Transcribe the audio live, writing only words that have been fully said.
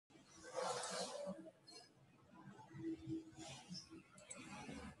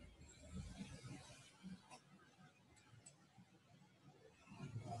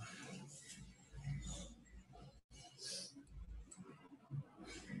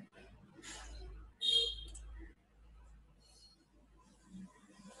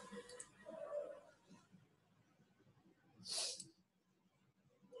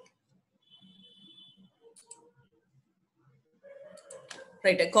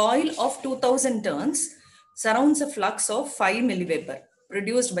Right, a coil of 2000 turns surrounds a flux of 5 milliweber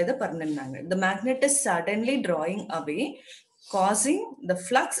produced by the permanent magnet. The magnet is suddenly drawing away, causing the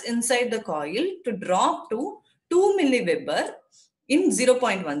flux inside the coil to drop to 2 milliweber in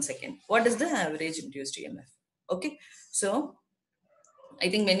 0.1 second. What is the average induced EMF? Okay, so I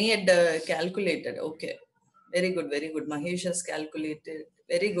think many had calculated. Okay, very good, very good. Mahesh has calculated.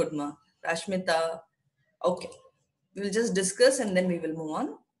 Very good, ma. Rashmita. Okay, we will just discuss and then we will move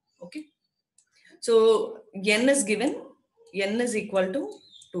on. Okay, so n is given. N is equal to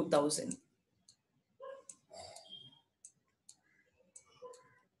 2000.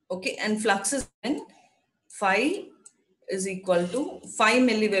 Okay, and flux is given. Phi is equal to 5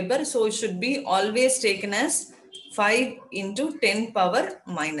 milliweber. So it should be always taken as 5 into 10 power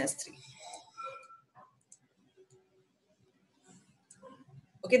minus 3.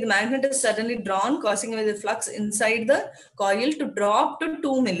 Okay, the magnet is suddenly drawn, causing away the flux inside the coil to drop to 2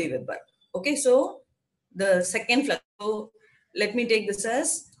 milliweber. Okay, so the second flux. So let me take this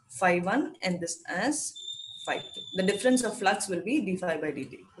as phi 1 and this as phi 2. The difference of flux will be d phi by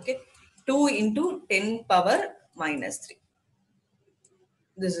dt. Okay, 2 into 10 power minus 3.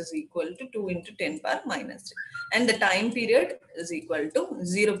 This is equal to 2 into 10 power minus 3. And the time period is equal to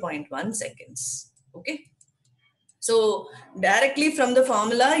 0.1 seconds. Okay. So directly from the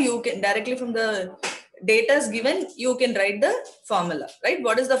formula, you can directly from the data is given, you can write the formula, right?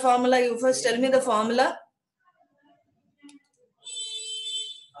 What is the formula? You first tell me the formula.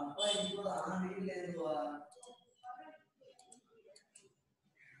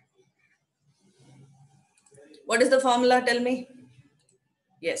 What is the formula? Tell me.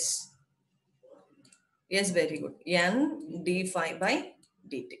 Yes. Yes, very good. N d phi by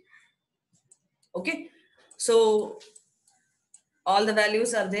dt. Okay. So all the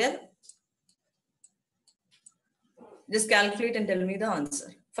values are there. Just calculate and tell me the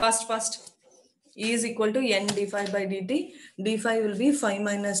answer. Fast. E is equal to n d phi by dt. D phi will be 5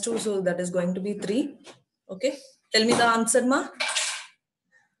 minus 2. So that is going to be 3. Okay. Tell me the answer, ma.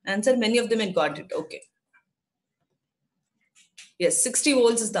 Answer, many of them had got it. Okay. Yes, 60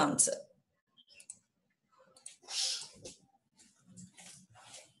 volts is the answer.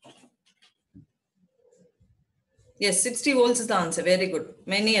 Yes, 60 volts is the answer. Very good.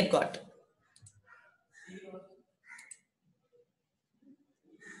 Many had got.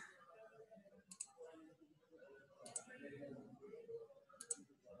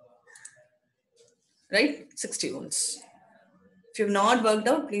 Right? 60 volts. If you have not worked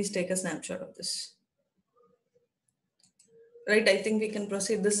out, please take a snapshot of this. Right? I think we can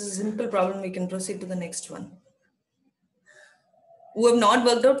proceed. This is a simple problem. We can proceed to the next one. Who have not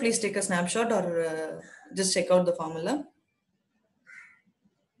worked out, please take a snapshot or just check out the formula.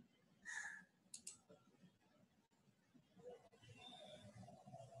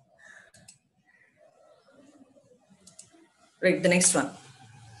 Right, the next one.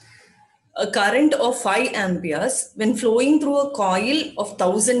 A current of 5 amperes when flowing through a coil of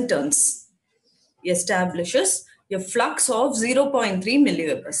 1000 turns establishes a flux of 0.3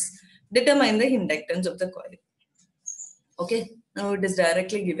 milliwebers. Determine the inductance of the coil. Okay, now it is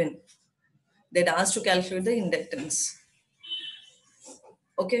directly given. They'd asked to calculate the inductance.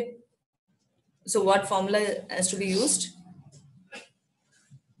 Okay, so what formula has to be used?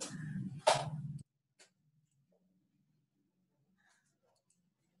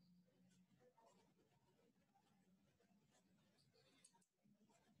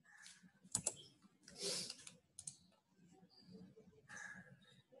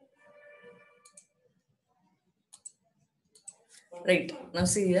 Right, now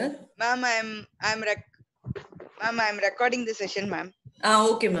see here. Ma'am, I'm recording the session, ma'am.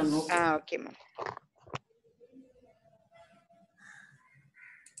 Okay, ma'am. Okay. Okay, ma'am.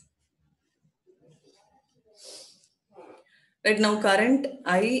 Right now, current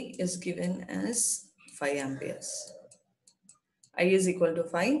I is given as 5 amperes. I is equal to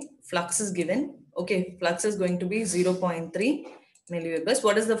 5. Flux is given. Okay, flux is going to be 0.3 milliwebers.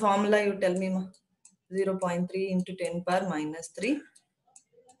 What is the formula? You tell me, ma. 0.3 into 10 power minus 3.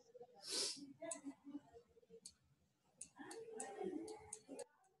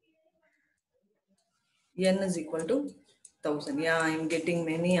 N is equal to 1000. Yeah, I am getting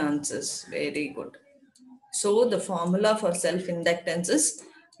many answers. Very good. So the formula for self-inductance is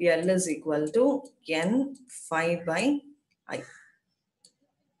L is equal to N phi by I.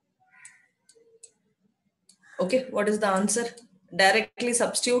 Okay, what is the answer? Directly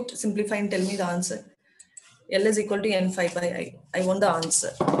substitute, simplify and tell me the answer. L is equal to N phi by I. I want the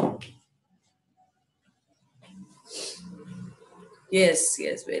answer. Yes,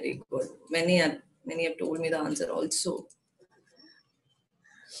 very good. Many have told me the answer also.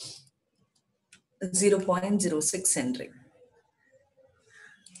 0.06 Henry.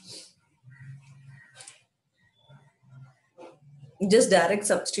 Just direct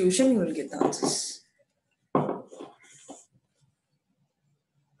substitution, you will get the answers.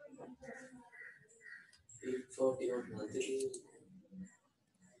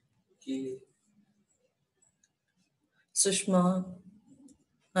 Sushma,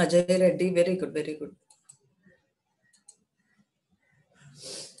 Ajay Reddy, very good, very good.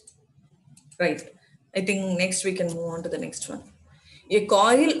 Right. I think next we can move on to the next one. A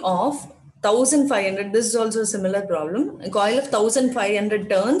coil of 1500, this is also a similar problem. A coil of 1500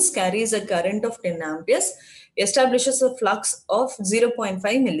 turns carries a current of 10 amperes, establishes a flux of 0.5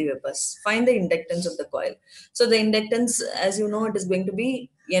 milliwebers. Find the inductance of the coil. So the inductance, as you know, it is going to be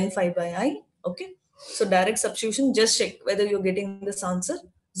N5 by I. Okay. So direct substitution, just check whether you're getting this answer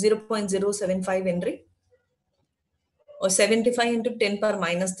 0.075 Henry or 75 into 10 power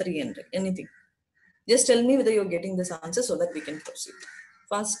minus 3 Henry, anything. Just tell me whether you're getting this answer so that we can proceed.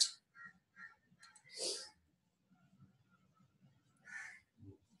 Fast.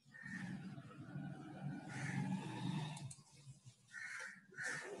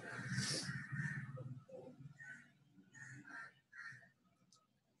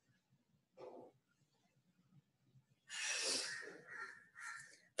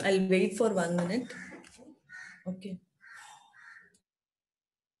 I'll wait for 1 minute. Okay.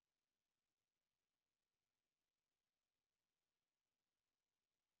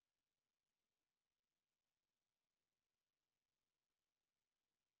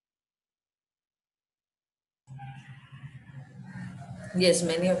 Yes,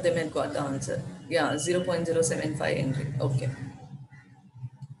 many of them had got the answer. Yeah, 0.075 Henry. Okay.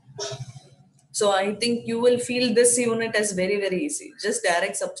 So I think you will feel this unit as very, very easy. Just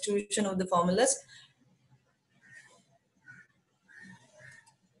direct substitution of the formulas,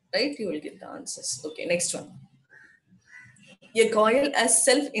 right? You will get the answers. Okay, next one. A coil has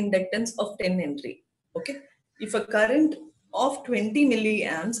self-inductance of 10 Henry. Okay. If a current of 20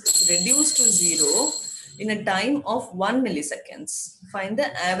 milliamps is reduced to zero in a time of 1 milliseconds, find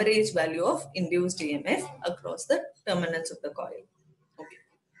the average value of induced EMF across the terminals of the coil. Okay.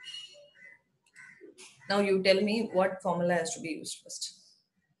 Now you tell me what formula has to be used first.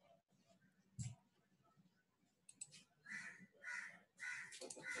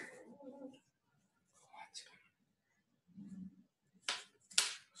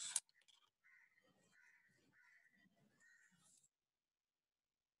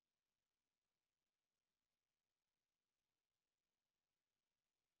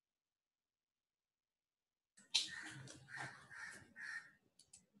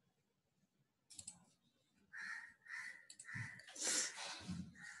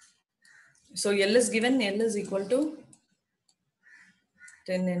 So L is given, L is equal to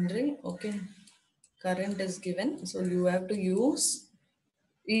 10 Henry. Okay. Current is given. So you have to use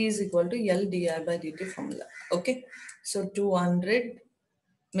E is equal to L di by dt formula. Okay. So 200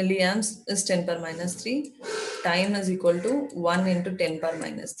 milliamps is 10 power minus 3. Time is equal to 1 into 10 power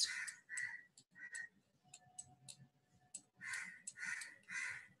minus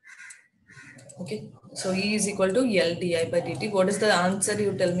 3. Okay. So E is equal to L di by dt. What is the answer?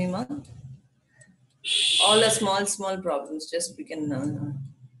 You tell me, ma. All are small, small problems. Just we can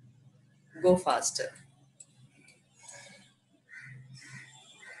go faster.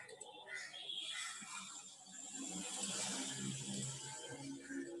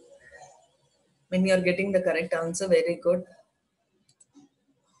 When you are getting the correct answer, very good.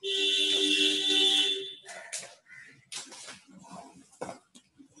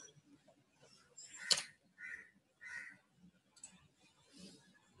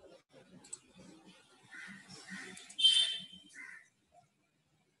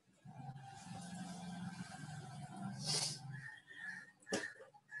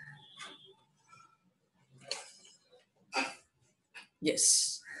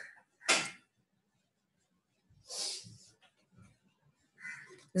 Yes.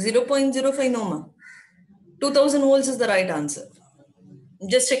 0.05 Noma. 2000 volts is the right answer.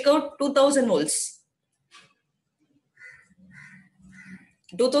 Just check out 2000 volts.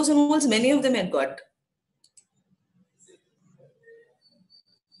 2000 volts, many of them had got.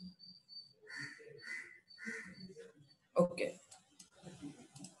 Okay.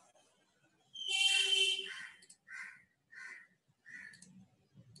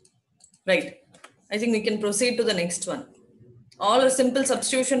 Right. I think we can proceed to the next one. All are simple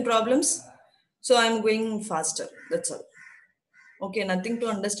substitution problems. So I'm going faster. That's all. Okay, nothing to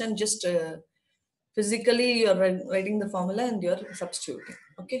understand. Just physically you're writing the formula and you're substituting.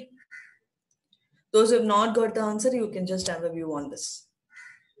 Okay. Those who have not got the answer, you can just have a view on this.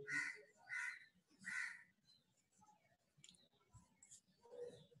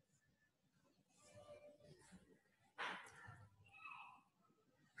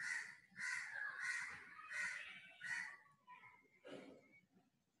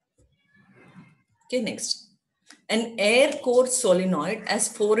 Okay, next. An air core solenoid has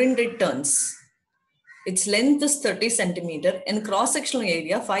 400 turns. Its length is 30 centimeter and cross-sectional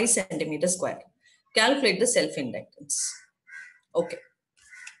area 5 centimeter square. Calculate the self-inductance. Okay.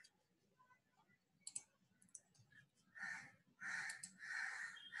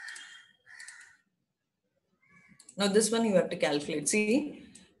 Now this one you have to calculate. See,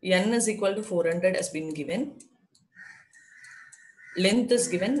 N is equal to 400 has been given. Length is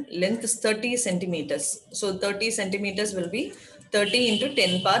given. Length is 30 centimeters. So 30 centimeters will be 30 into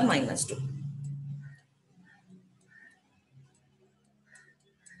 10 power minus 2.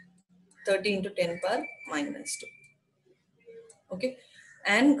 30 into 10 power minus 2. Okay.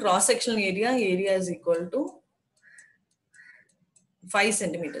 And cross-sectional area is equal to 5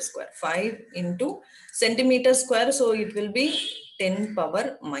 centimeter square. 5 into centimeter square. So it will be 10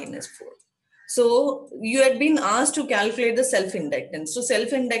 power minus 4. So you had been asked to calculate the self-inductance. So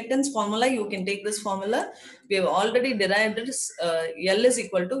self-inductance formula, you can take this formula. We have already derived this. L is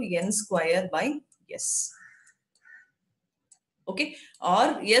equal to N square by S. Okay.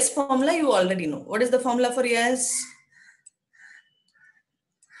 Or S formula you already know. What is the formula for S?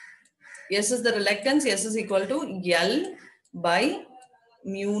 S is the reluctance. S is equal to L by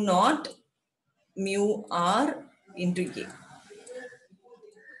mu naught mu R into A.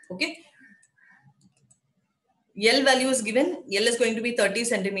 Okay. L value is given. L is going to be 30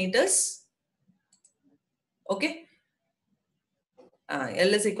 centimeters. Okay.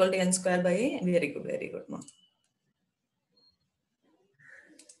 L is equal to N square by A. Very good. Very good, ma'am.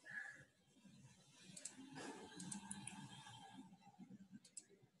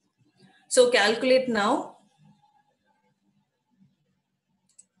 So calculate now.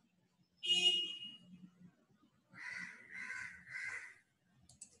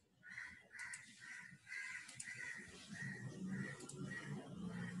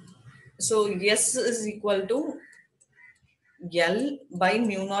 So S is equal to L by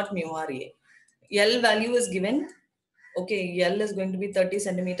mu naught mu R A. L value is given. Okay, L is going to be 30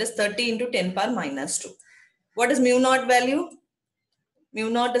 centimeters, 30 into 10 power minus 2. What is mu naught value? Mu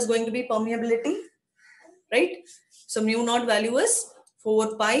naught is going to be permeability, right? So mu naught value is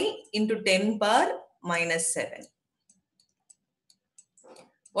 4 pi into 10 power minus 7.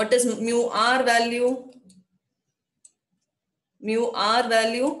 What is mu R value? Mu R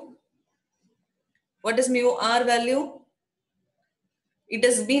value. What is mu R value? It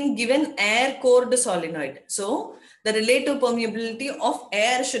has been given air cored solenoid. So the relative permeability of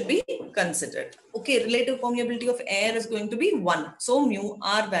air should be considered. Okay, relative permeability of air is going to be 1. So mu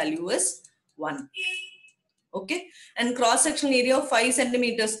R value is 1. Okay, and cross-sectional area of 5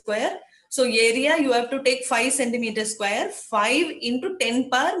 centimeters square. So area you have to take 5 centimeters square, 5 into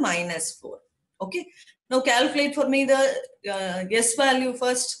 10 power minus 4. Okay, now calculate for me the S value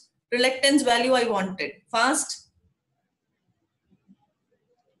first. Reluctance value I wanted. Fast.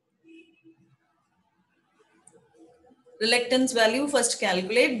 Reluctance value first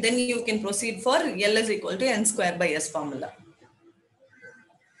calculate, then you can proceed for L is equal to N square by S formula.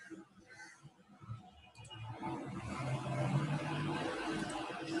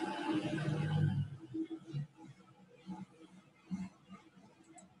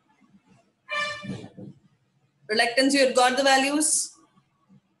 Reluctance, you have got the values?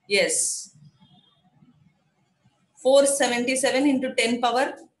 Yes. 477 into 10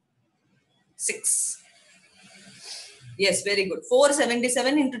 power 6. Yes, very good.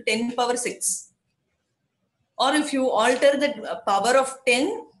 477 into 10 power 6. Or if you alter the power of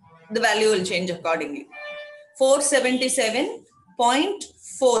 10, the value will change accordingly.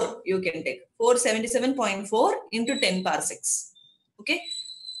 477.4 you can take. 477.4 into 10 power 6. Okay.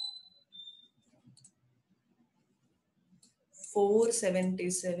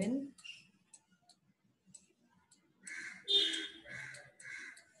 477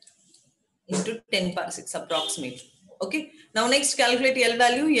 into 10 power 6 approximately. Okay. Now next calculate L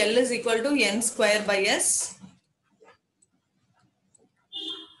value. L is equal to N square by S.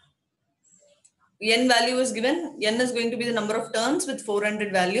 N value is given. N is going to be the number of turns with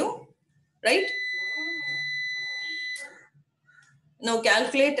 400 value. Right. Now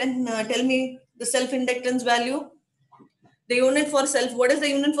calculate and tell me the self-inductance value. The unit for self. What is the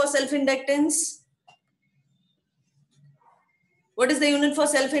unit for self-inductance? What is the unit for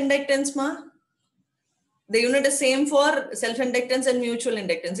self-inductance, ma? The unit is same for self-inductance and mutual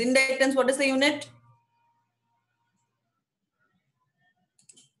inductance. Inductance, what is the unit?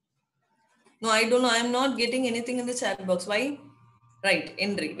 No, I don't know. I am not getting anything in the chat box. Why? Right,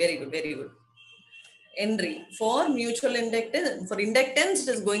 Henry. Very good, very good. Henry. For mutual inductance, for inductance, it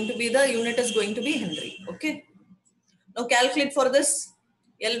is going to be the unit is going to be Henry. Okay. Now calculate for this.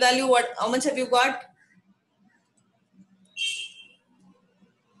 L value, what? How much have you got?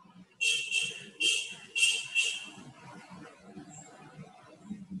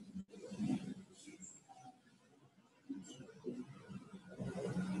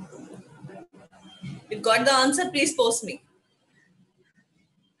 You got the answer? Please post me.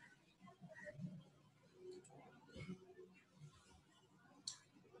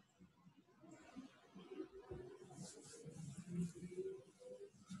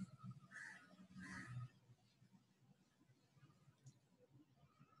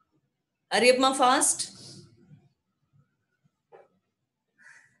 Hurry up, ma, fast.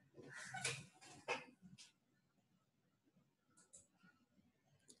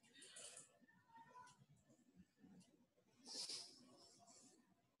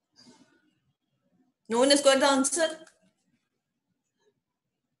 No one has got the answer?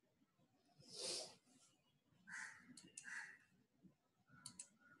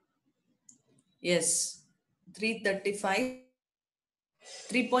 Yes. 335.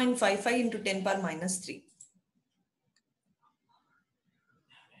 3.55 into 10 power minus 3.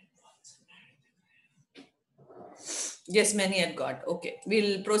 Yes, many had got. Okay.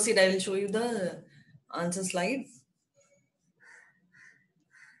 We'll proceed. I will show you the answer slide.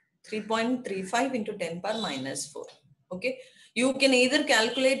 3.35 into 10 power minus 4. Okay. You can either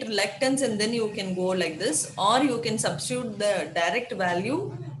calculate reluctance and then you can go like this, or you can substitute the direct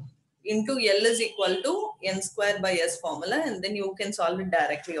value into L is equal to N square by S formula, and then you can solve it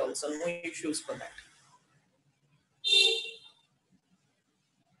directly also. No issues for that.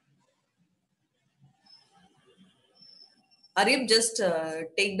 Arif, just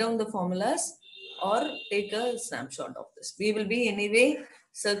take down the formulas or take a snapshot of this. We will be anyway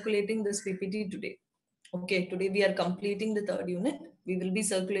circulating this PPT today. Okay, today we are completing the third unit. We will be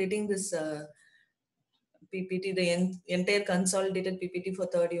circulating this PPT, the entire consolidated PPT for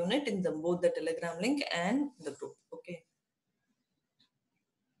third unit in the both the Telegram link and the group. Okay.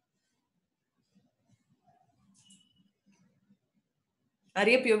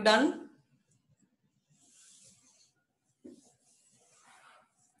 Arif, you've done?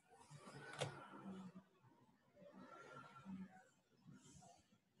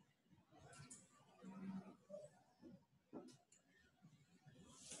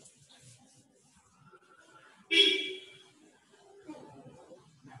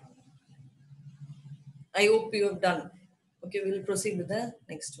 I hope you have done. Okay, we'll proceed with the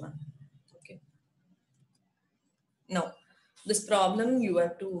next one. Okay. Now, this problem you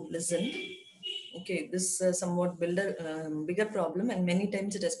have to listen. Okay, this somewhat bigger problem, and many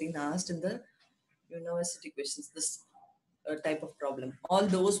times it has been asked in the university questions. This type of problem. All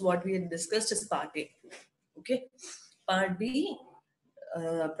those what we had discussed is part A. Okay, part B,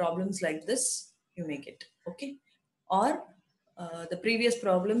 problems like this you make it. Okay, or the previous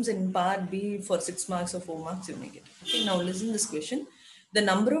problems in part B for 6 marks or 4 marks you make it. Okay, now listen this question. The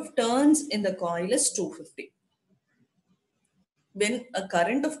number of turns in the coil is 250. When a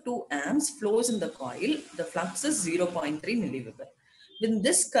current of 2 amps flows in the coil, the flux is 0.3 milliweber. When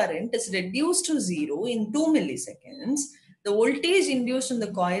this current is reduced to 0 in 2 milliseconds, the voltage induced in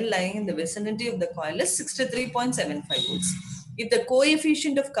the coil lying in the vicinity of the coil is 63.75 volts. If the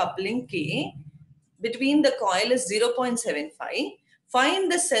coefficient of coupling K between the coil is 0.75,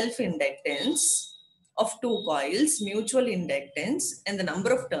 find the self-inductance of two coils, mutual inductance, and the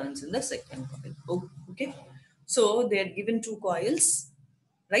number of turns in the second coil. Okay. So they are given two coils,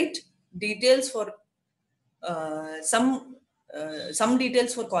 right? Details for some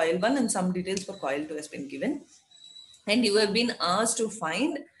details for coil 1 and some details for coil 2 has been given. And you have been asked to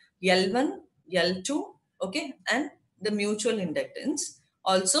find L1, L2, okay, and the mutual inductance.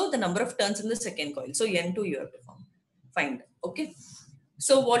 Also the number of turns in the second coil. So N2 you have to find, okay.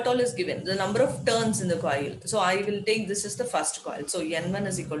 So what all is given? The number of turns in the coil. So I will take this as the first coil. So N1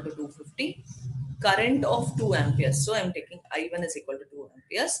 is equal to 250. Current of 2 amperes. So I'm taking I1 is equal to 2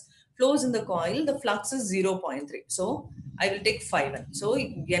 amperes. Flows in the coil. The flux is 0.3. So I will take phi1. So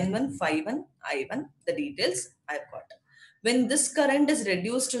N1, phi1, I1. The details I've got. When this current is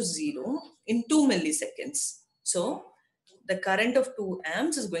reduced to 0 in 2 milliseconds. So the current of 2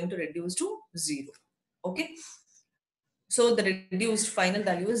 amps is going to reduce to 0. Okay. So the reduced final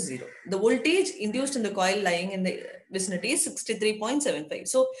value is 0. The voltage induced in the coil lying in the vicinity is 63.75.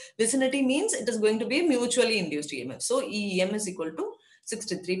 So vicinity means it is going to be mutually induced EMF. So EM is equal to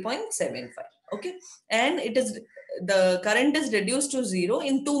 63.75. Okay. And it is the current is reduced to 0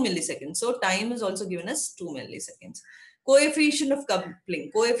 in 2 milliseconds. So time is also given as 2 milliseconds. Coefficient of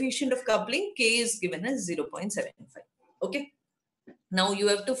coupling. Coefficient of coupling K is given as 0.75. Okay. Now you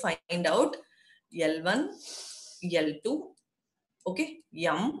have to find out L1, L2, Okay,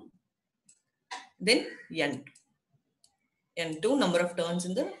 M, then N2. N2 number of turns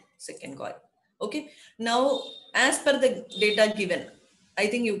in the second coil. Okay, now as per the data given, I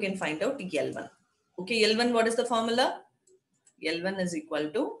think you can find out L1. Okay, L1, what is the formula? L1 is equal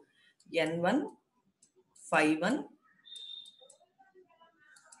to N1 phi1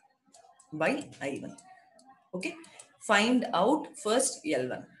 by I1. Okay, find out first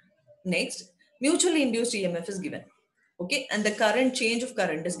L1. Next, mutually induced EMF is given. Okay, and the current, change of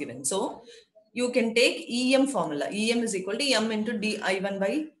current is given. So you can take EM formula. EM is equal to M into dI1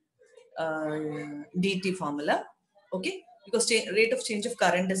 by dt formula. Okay, because rate of change of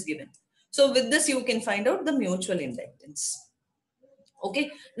current is given. So with this, you can find out the mutual inductance.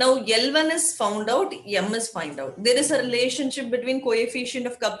 Okay, now L1 is found out, M is find out. There is a relationship between coefficient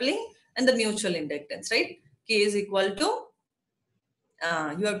of coupling and the mutual inductance, right? K is equal to,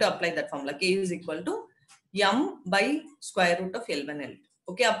 you have to apply that formula. K is equal to M by square root of L1 L2.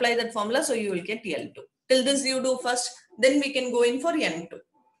 Okay, apply that formula, so you will get L2. Till this you do first, then we can go in for N2.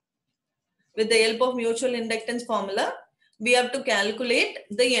 With the help of mutual inductance formula, we have to calculate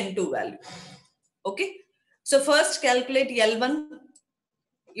the N2 value. Okay, so first calculate L1.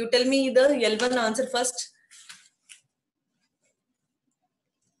 You tell me the L1 answer first.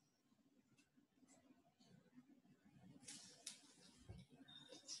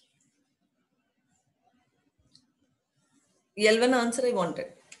 L1 answer I wanted.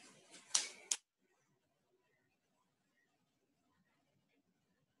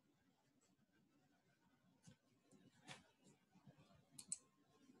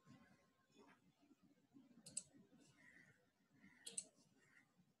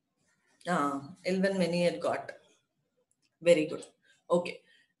 L1 many had got. Very good. Okay.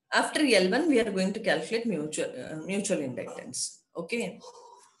 After L1, we are going to calculate mutual inductance. Okay.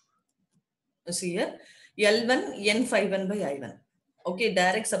 See here, L1 N51 by I1. Okay,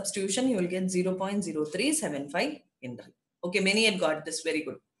 direct substitution, you will get 0.0375 Henry. Okay, many had got this. Very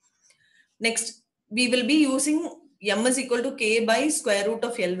good. Next, we will be using M is equal to K by square root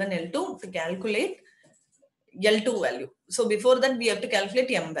of L1 L2 to calculate L2 value. So before that, we have to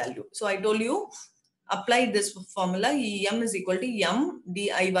calculate M value. So I told you, apply this formula, M is equal to M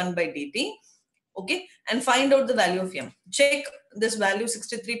dI1 by dt. Okay, and find out the value of M. Check this value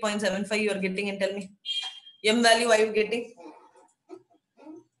 63.75 you are getting and tell me. M value are you getting?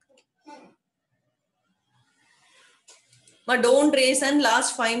 But don't raise, and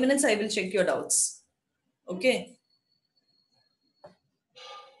last 5 minutes I will check your doubts. Okay.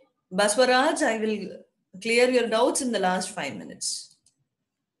 Baswaraj, I will clear your doubts in the last 5 minutes.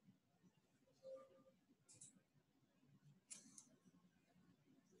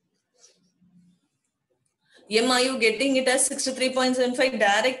 M, are you getting it as 63.75?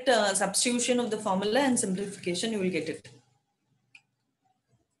 Direct substitution of the formula and simplification, you will get it.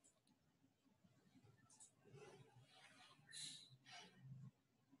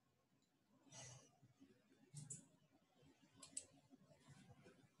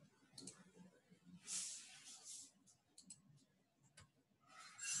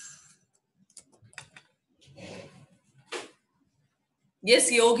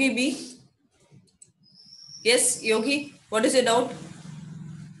 Yes, Yogi B. Yes, Yogi, what is your doubt?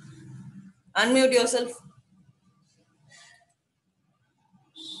 Unmute yourself.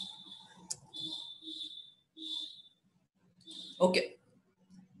 Okay.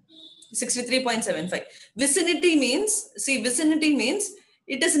 63.75. Vicinity means, see, vicinity means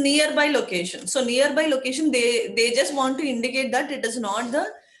it is nearby location. So nearby location, they just want to indicate that it is not the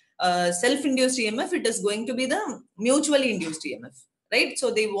self-induced EMF, it is going to be the mutually induced EMF, right?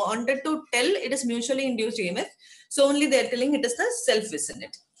 So they wanted to tell it is mutually induced EMF. So only they are telling it is the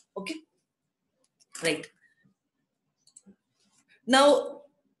self-vicinity. Okay, right. Now,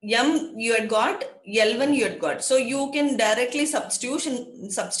 M you had got, L1 you had got. So you can directly substitute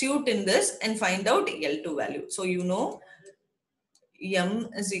in this and find out L2 value. So you know M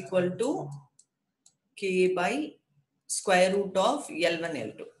is equal to K by square root of L1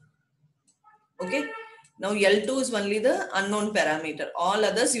 L2. Okay. Now L2 is only the unknown parameter. All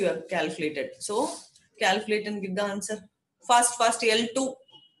others you have calculated. So calculate and give the answer. Fast, L2.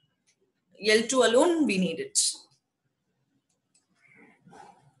 L2 alone we need it.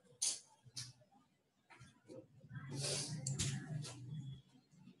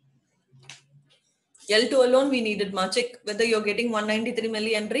 L2 alone we needed. Check whether you're getting 193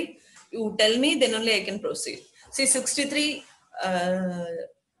 millihenry. You tell me, then only I can proceed. See, 63,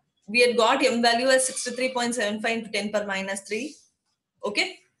 we had got M value as 63.75 into 10 per minus 3.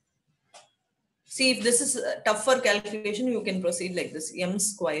 Okay. See, if this is tough for calculation, you can proceed like this. M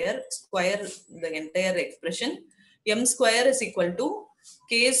square the entire expression M square is equal to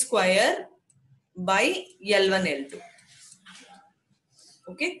K square by L1 L2.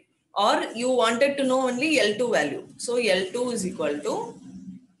 Okay, or you wanted to know only L2 value. So L2 is equal to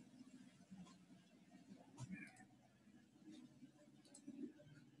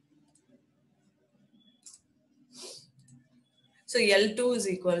L2 is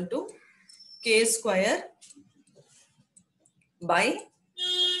equal to K square by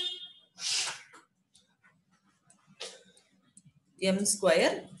M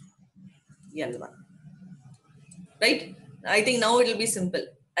square L1. Right? I think now it will be simple.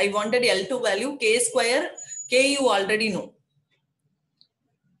 I wanted L2 value, K square, K you already know.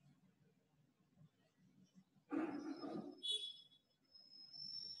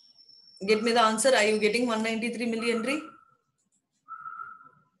 Get me the answer. Are you getting 193 millihenry?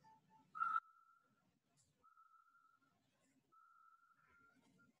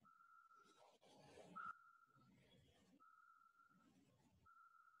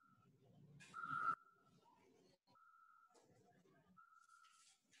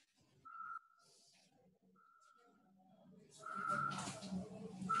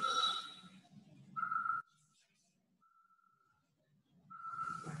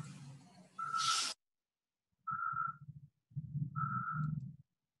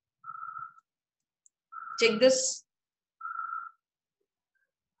 Check this.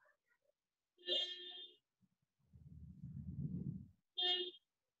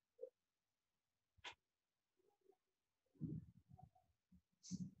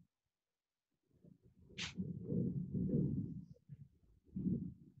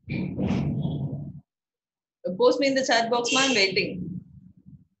 Post me in the chat box, man. Waiting.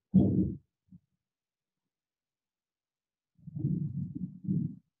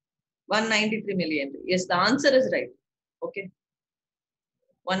 $193 million. Yes, the answer is right. Okay.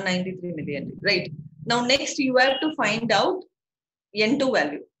 193 million. Right. Now, next you have to find out N2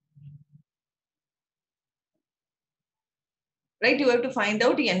 value. Right. You have to find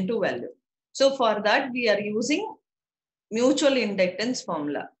out N2 value. So for that, we are using mutual inductance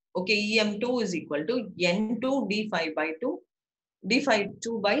formula. Okay. EM2 is equal to N2 d5 by 2 d phi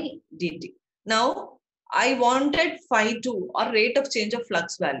 2 by dt. Now, I wanted phi 2 or rate of change of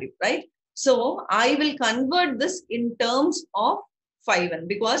flux value, right? So, I will convert this in terms of phi 1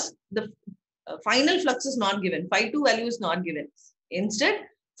 because the final flux is not given. Phi 2 value is not given. Instead,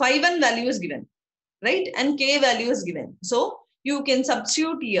 phi 1 value is given, right? And K value is given. So, you can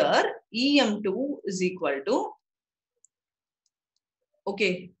substitute here EM2 is equal to,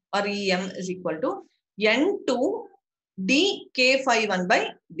 okay, or EM is equal to N2 d K phi 1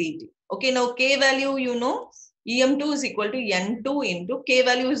 by dt. Okay, now K value, you know, EM2 is equal to N2 into K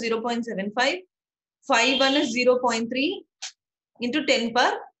value is 0.75, phi 1 is 0.3 into 10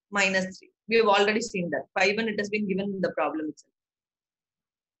 per minus 3. We have already seen that. Phi 1, it has been given in the problem itself.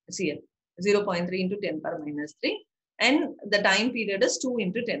 See here, 0.3 into 10 per minus 3. And the time period is 2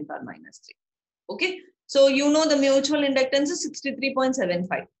 into 10 per minus 3. Okay, so you know the mutual inductance is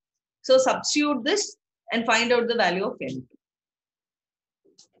 63.75. So substitute this and find out the value of N2.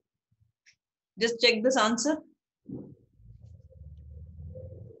 Just check this answer.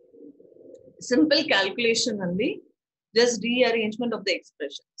 Simple calculation only, just rearrangement of the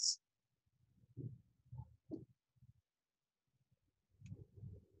expressions.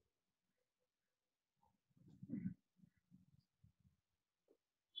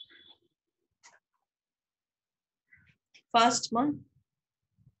 Fast, ma.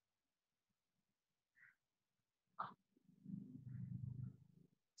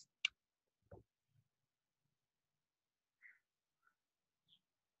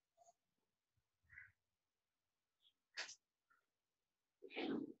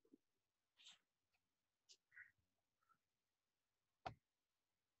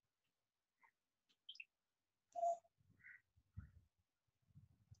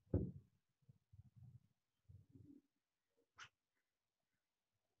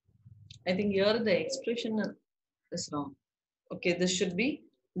 I think here the expression is wrong. Okay, this should be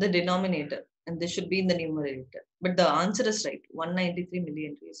the denominator and this should be in the numerator. But the answer is right. 193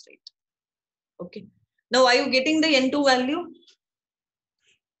 million is right. Okay. Now, are you getting the N2 value?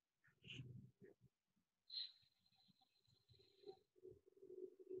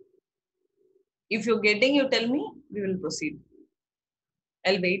 If you're getting, you tell me, we will proceed.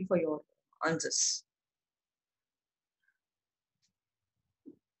 I'll wait for your answers.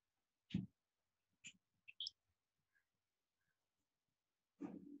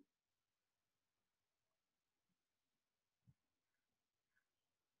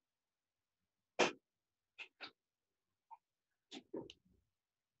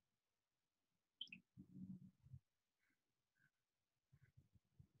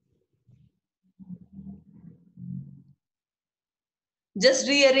 Just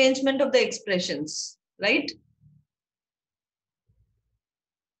rearrangement of the expressions, right?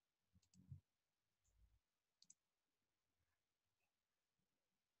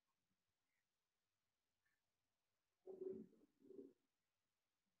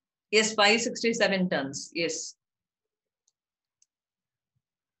 Yes, 567 tons. Yes.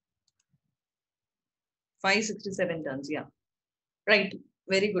 567 tons. Yeah. Right.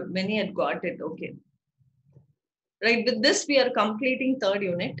 Very good. Many had got it. Okay. Right. With this, we are completing third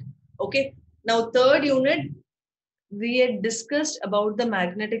unit. Okay. Now, third unit, we had discussed about the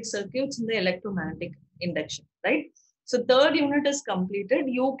magnetic circuits in the electromagnetic induction, right? So third unit is completed.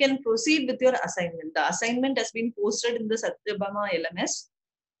 You can proceed with your assignment. The assignment has been posted in the Satyabama LMS.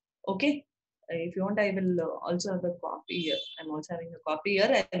 Okay. If you want, I will also have a copy here. I'm also having a copy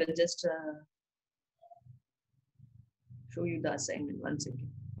here. I will just show you the assignment once again.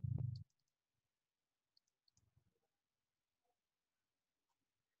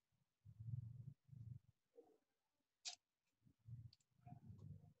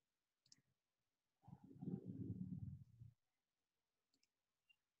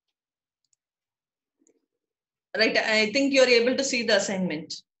 Right. I think you're able to see the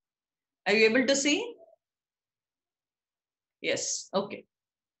assignment. Are you able to see? Yes. Okay.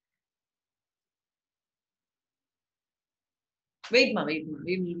 Wait, ma, wait, ma.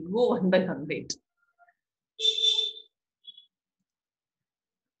 We will go one by one. Wait.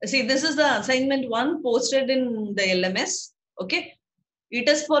 See, this is the assignment one posted in the LMS. Okay. It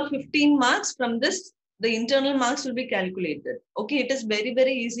is for 15 marks. From this, the internal marks will be calculated. Okay. It is very,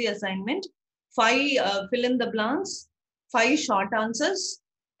 very easy assignment. 5 fill in the blanks, 5 short answers,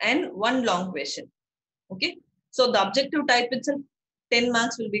 and 1 long question. Okay. So the objective type itself, 10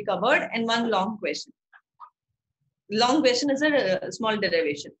 marks will be covered, and 1 long question. Long question is a small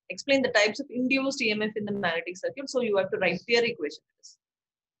derivation. Explain the types of induced EMF in the magnetic circuit. So you have to write theory questions.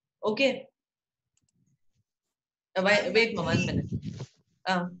 Okay. Wait, ma'am, 1 minute.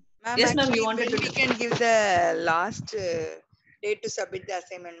 Ma'am, Yes, ma'am, you actually, wanted when we to. can give the last date to submit the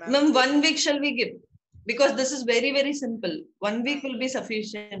assignment, ma'am? Ma'am, 1 week shall we give? Because this is very, very simple. 1 week will be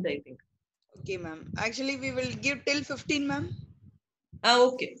sufficient, I think. Okay, ma'am. Actually, we will give till 15, ma'am.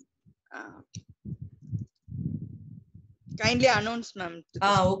 Okay. Uh, Kindly announce, ma'am.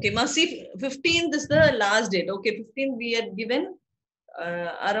 Okay. Ma'am, see, 15th is the last date. Okay, 15th we had given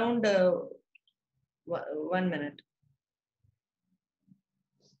around 1 minute.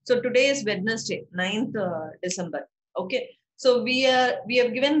 So today is Wednesday, 9th December. Okay. So we have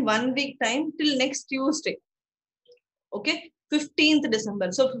given 1 week time till next Tuesday. Okay. 15th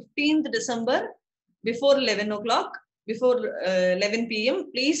December. So 15th December before 11 o'clock, before 11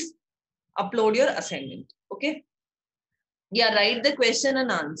 p.m., please upload your assignment. Okay. Yeah, write the question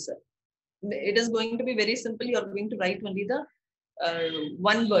and answer. It is going to be very simple. You are going to write only the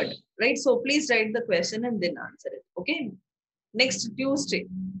one word, right? So please write the question and then answer it. Okay. Next Tuesday.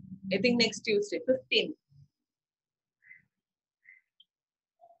 I think next Tuesday, 15th.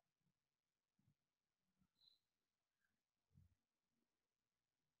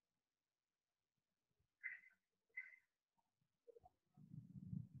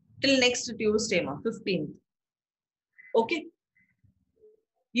 Till next Tuesday, 15th. Okay.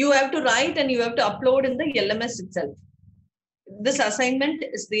 You have to write and you have to upload in the LMS itself. This assignment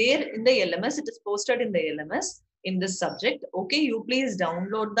is there in the LMS. It is posted in the LMS in this subject. Okay. You please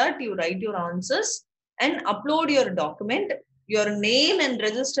download that. You write your answers and upload your document. Your name and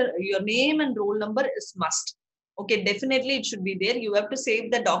register, your name and roll number is must. Okay. Definitely it should be there. You have to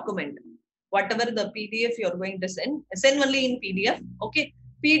save the document. Whatever the PDF you're going to send only in PDF. Okay.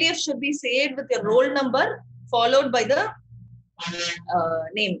 PDF should be saved with your roll number followed by the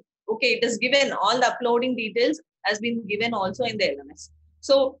name. Okay, it is given. All the uploading details has been given also in the LMS.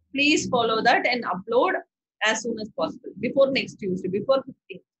 So please follow that and upload as soon as possible before next Tuesday, before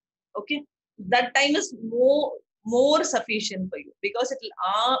 15th. Okay, that time is more sufficient for you because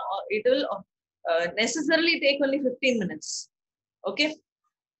it will necessarily take only 15 minutes. Okay,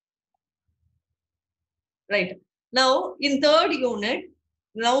 right. Now in third unit,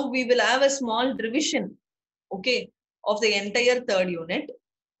 now we will have a small revision. Okay, of the entire third unit.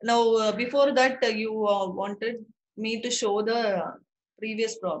 Now, before that, you wanted me to show the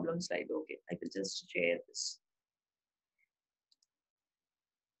previous problem slide. Okay, I will just share this.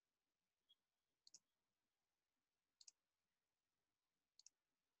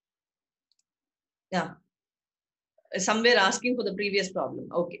 Yeah, somewhere asking for the previous problem.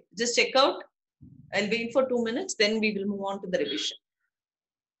 Okay, just check out. I'll wait for 2 minutes, then we will move on to the revision.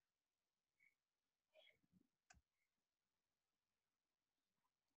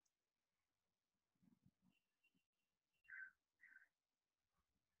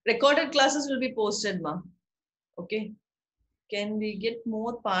 Recorded classes will be posted, ma. Okay. Can we get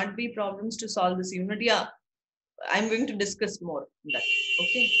more part B problems to solve this unit? Yeah, I'm going to discuss more on that.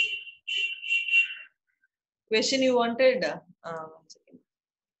 Okay. Question you wanted? 1 second.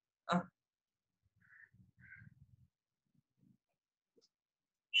 Uh,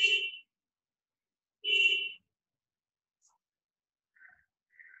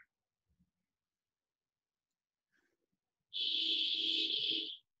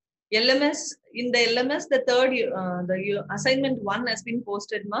 LMS, in the LMS, the third, assignment 1 has been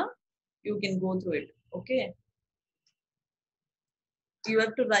posted, ma. You can go through it. Okay. You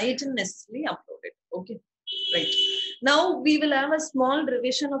have to write and necessarily upload it. Okay. Right. Now we will have a small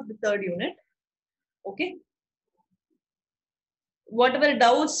revision of the third unit. Okay. Whatever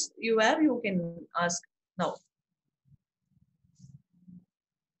doubts you have, you can ask now.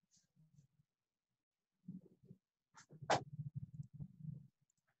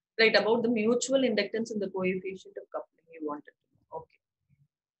 Right, about the mutual inductance and the coefficient of coupling you wanted to know. Okay.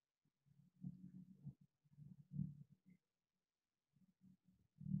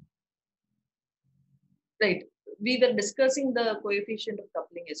 Right. We were discussing the coefficient of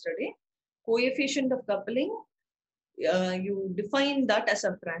coupling yesterday. Coefficient of coupling, you define that as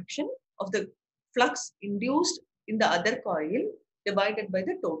a fraction of the flux induced in the other coil divided by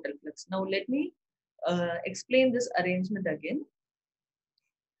the total flux. Now let me explain this arrangement again.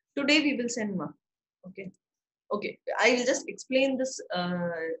 Today we will send ma. Okay. Okay. I will just explain this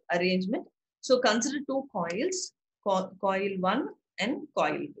arrangement. So consider two coils, coil 1 and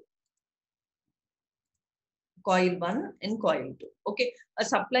coil 2. Coil 1 and coil 2. Okay, a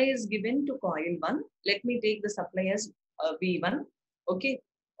supply is given to coil 1. Let me take the supply as V1, okay,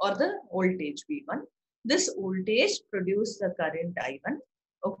 or the voltage V1. This voltage produces the current I1,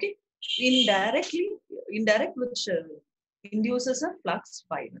 okay. Indirect which induces a flux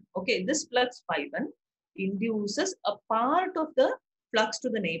phi1. Okay, this flux phi1 induces a part of the flux to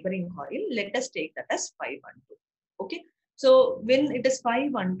the neighboring coil. Let us take that as phi12. Okay, so when it is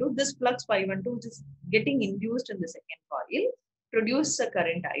phi12, this flux phi12 which is getting induced in the second coil produces a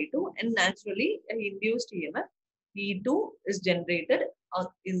current I2, and naturally an induced EMF E2 is generated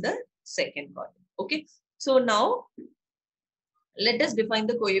in the second coil. Okay, so now let us define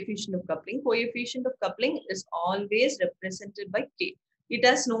the coefficient of coupling. Coefficient of coupling is always represented by K. It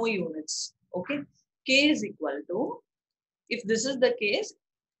has no units. Okay, K is equal to, if this is the case,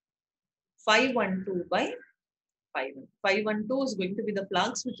 phi12 by phi1. Phi12 is going to be the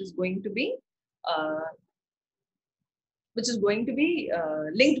flux which is going to be uh,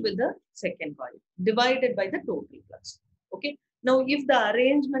 linked with the second coil divided by the total flux. Okay. Now, if the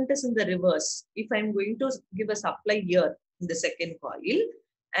arrangement is in the reverse, if I'm going to give a supply here in the second coil,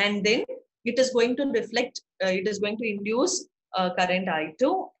 and then it is going to reflect, it is going to induce current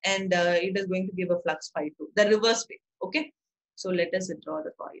I2, and it is going to give a flux phi2, the reverse way. Okay. So let us draw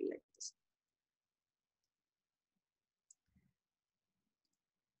the coil like this.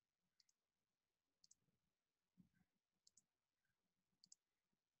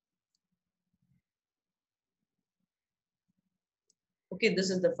 Okay,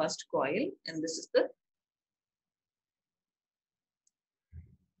 this is the first coil, and this is the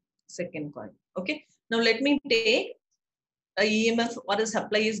second coil. Okay, now let me take a EMF or a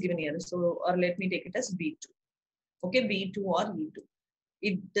supply is given here. So, or let me take it as V2. Okay, V2 or E2.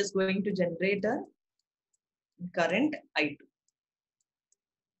 It is going to generate a current I2.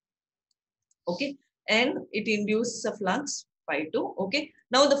 Okay, and it induces a flux phi2. Okay,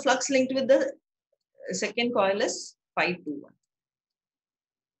 now the flux linked with the second coil is phi21.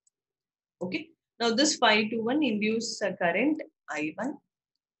 Okay, now this phi21 induces a current I1,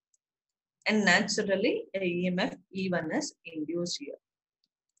 and naturally a EMF E1 is induced here.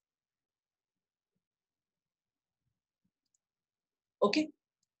 Okay,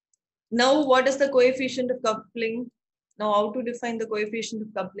 now what is the coefficient of coupling? Now how to define the coefficient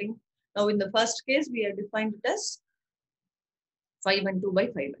of coupling? Now in the first case we have defined it as phi12 by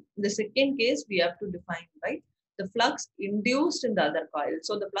phi1. In the second case we have to define by the flux induced in the other coil.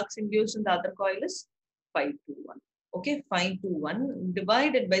 So the flux induced in the other coil is phi21. Okay, phi21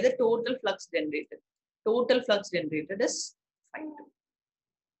 divided by the total flux generated. Total flux generated is phi2.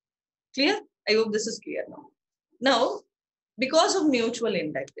 Clear? I hope this is clear now. Now, because of mutual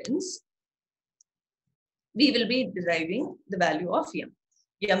inductance, we will be deriving the value of M.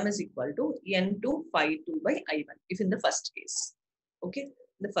 M is equal to N2 phi2 by I1, if in the first case. Okay,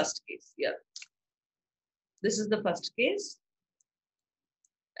 the first case here. This is the first case,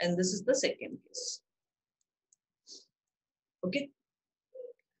 and this is the second case. Okay.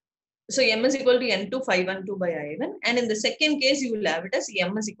 So M is equal to N2 512 by I1. And in the second case, you will have it as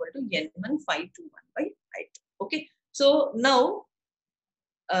M is equal to N1 521 by I2. Okay. So now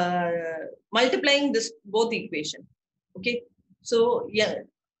multiplying this both equation. Okay. So yeah,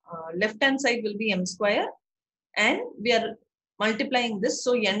 left hand side will be M square, and we are multiplying this.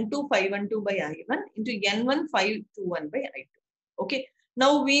 So N2 512 by I1 into N1 521 by I2. Okay.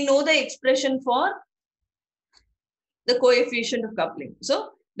 Now we know the expression for the coefficient of coupling.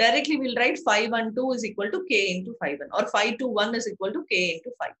 So directly we'll write 512 is equal to K into 5-1, or 521 is equal to K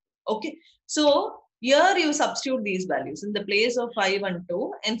into 5. Okay. So here you substitute these values in the place of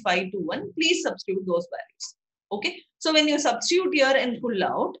 512 and 521. Please substitute those values. Okay. So when you substitute here and pull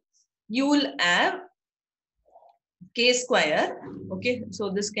out, you will have K square. Okay. So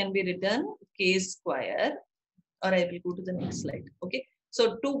this can be written K square, or I will go to the next slide. Okay.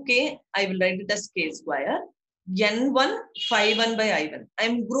 So 2K, I will write it as K square. N1 5-1 by I1.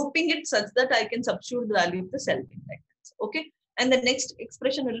 I'm grouping it such that I can substitute the value of the self-inductance. Okay. And the next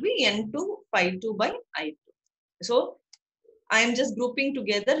expression will be N2 5-2 by I2. So I am just grouping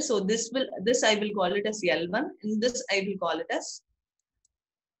together. So this I will call it as L1, and this I will call it as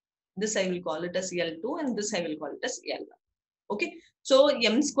L2, and this I will call it as L1. Okay. So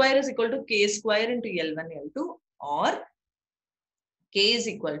M square is equal to K square into L1 L2, or K is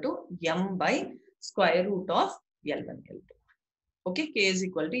equal to M by square root of L1 L2. Okay, K is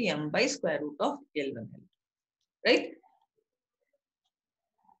equal to M by square root of L1 L2. Right?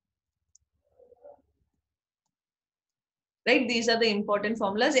 Right? These are the important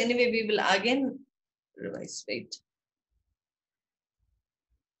formulas. Anyway, we will again revise. Wait.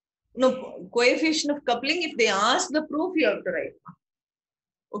 No, coefficient of coupling, if they ask the proof, you have to write.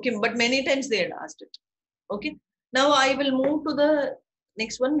 Okay, but many times they had asked it. Okay. Now I will move to the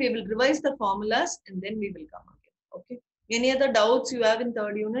next one. We will revise the formulas and then we will come again. Okay. Any other doubts you have in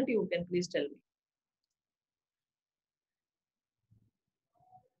third unit, you can please tell me.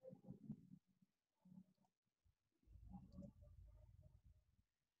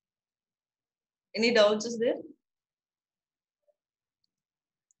 Any doubts is there?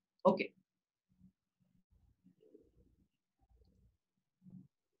 Okay.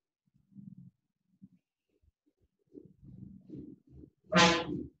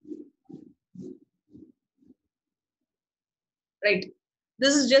 Right.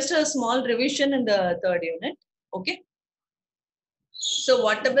 This is just a small revision in the third unit. Okay. So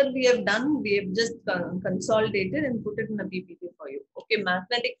whatever we have done, we have just consolidated and put it in a PPT for you. Okay.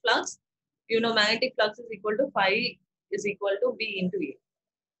 Magnetic flux. You know, magnetic flux is equal to phi is equal to B into A.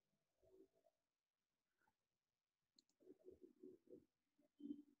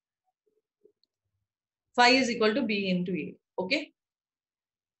 Phi is equal to B into A. Okay.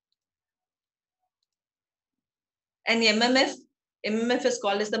 And MMF is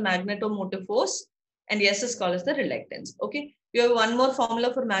called as the magnetomotive force, and S is called as the reluctance. Okay. You have one more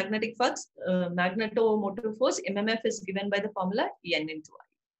formula for magnetic flux, magnetomotive force. MMF is given by the formula N into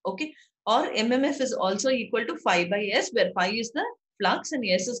I. Okay. Or MMF is also equal to phi by S, where phi is the flux and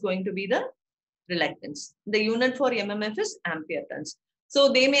S is going to be the reluctance. The unit for MMF is ampere turns.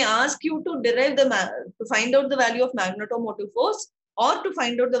 So they may ask you to derive to find out the value of magnetomotive force, or to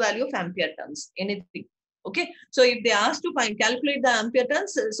find out the value of ampere turns, anything. Okay. So if they ask to calculate the ampere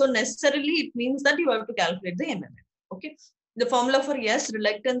turns, so necessarily it means that you have to calculate the MMF. Okay. The formula for S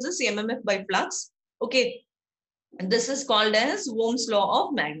reluctance is MMF by flux. Okay. And this is called as Ohm's law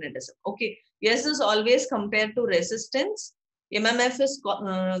of magnetism. Okay. S is always compared to resistance. MMF is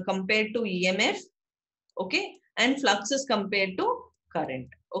compared to EMF. Okay. And flux is compared to current.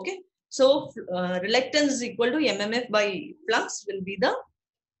 Okay. So reluctance is equal to MMF by flux will be the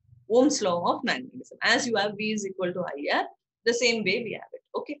Ohm's law of magnetism. As you have V is equal to IR, the same way we have it.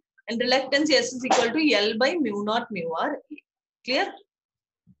 Okay. And reluctance S is equal to L by mu naught mu R. Clear?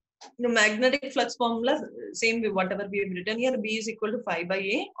 The magnetic flux formula, same way, whatever we have written here, B is equal to phi by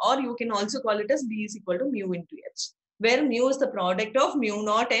A, or you can also call it as B is equal to mu into H, where mu is the product of mu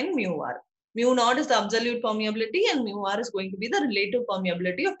naught and mu R. Mu naught is the absolute permeability and mu R is going to be the relative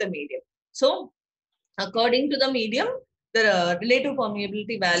permeability of the medium. So according to the medium, the relative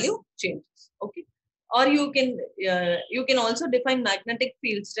permeability value changes. Okay. Or you can also define magnetic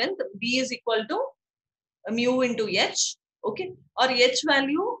field strength. B is equal to mu into H. Okay. Or H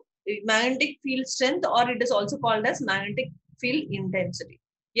value, magnetic field strength, or it is also called as magnetic field intensity.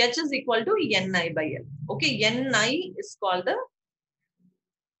 H is equal to Ni by L. Okay. Ni is called the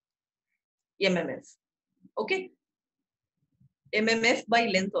MMF. Okay. MMF by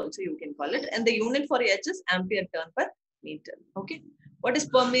length also you can call it. And the unit for H is ampere turn per meter. Okay. What is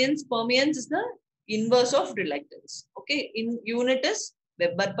permeance? Permeance is the inverse of reluctance. Okay. In unit is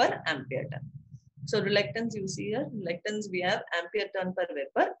Weber per ampere turn. So reluctance you see here, reluctance we have ampere turn per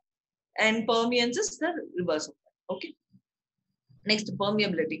Weber, and permeance is the reverse of that. Okay. Next,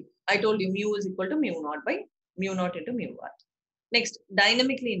 permeability. I told you mu is equal to mu naught by mu naught into mu r. Next,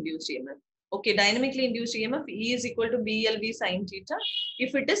 dynamically induced EMF. Okay, dynamically induced EMF E is equal to BLV sine theta.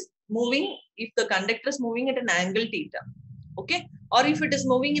 If it is moving, if the conductor is moving at an angle theta, okay, or if it is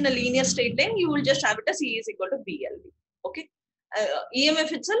moving in a linear straight line, you will just have it as E is equal to BLV. Okay,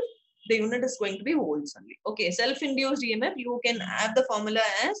 EMF itself, the unit is going to be volts only. Okay, self-induced EMF, you can have the formula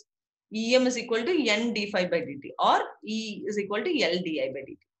as EM is equal to N d phi by dt or E is equal to L di by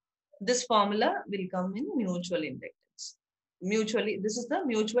dt. This formula will come in mutual inductance. Mutually, this is the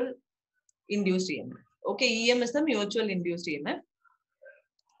mutual induced EMF. Okay, EM is the mutual induced EMF.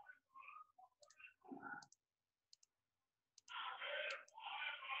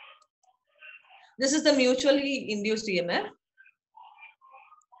 This is the mutually induced EMF.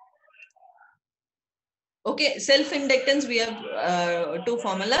 Okay, self-inductance, we have two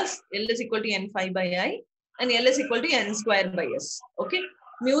formulas. L is equal to N phi by I and L is equal to N square by S. Okay,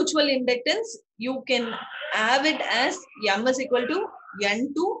 mutual inductance, you can have it as M is equal to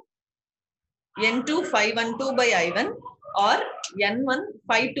N2 phi 12 by I1 or N1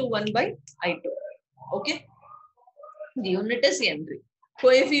 phi 21 by I2. Okay, the unit is Henry.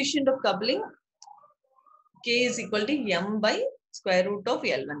 Coefficient of coupling, K is equal to M by square root of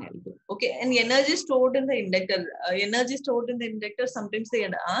L1, L2. Okay, and energy stored in the inductor, sometimes they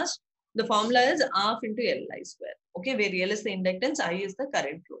had asked, the formula is half into Li square. Okay, where L is the inductance, I is the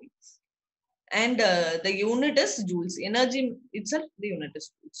current flowing. And the unit is joules. Energy itself, the unit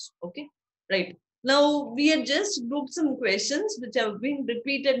is joules. Okay, right. Now, we had just grouped some questions which have been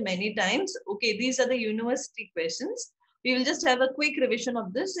repeated many times. Okay, these are the university questions. We will just have a quick revision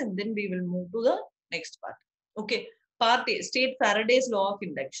of this and then we will move to the next part. Okay, part A, state Faraday's law of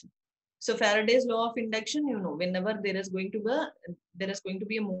induction. So Faraday's law of induction, you know, whenever there is going to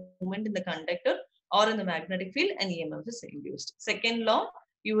be a movement in the conductor or in the magnetic field, an EMF is induced. Second law,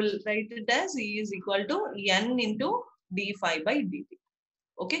 you will write it as E is equal to N into d phi by dt.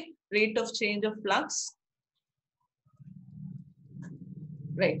 Okay, rate of change of flux.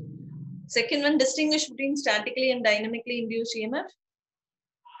 Right. Second one, distinguish between statically and dynamically induced EMF.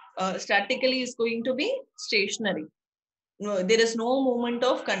 Statically is going to be stationary. No, there is no movement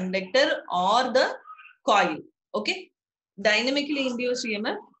of conductor or the coil. Okay. Dynamically induced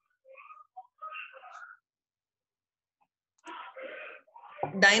EMF.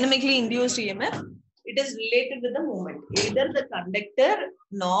 Dynamically induced EMF, it is related with the movement. Either the conductor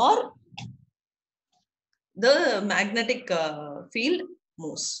nor the magnetic field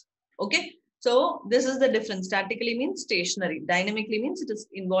moves. Okay. So this is the difference. Statically means stationary. Dynamically means it is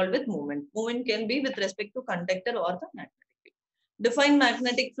involved with movement. Movement can be with respect to conductor or the magnetic field. Define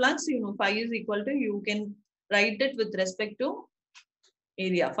magnetic flux. You know, phi is equal to, you can write it with respect to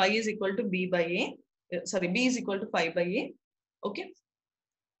area. Phi is equal to B by A. Sorry, B is equal to phi by A. Okay.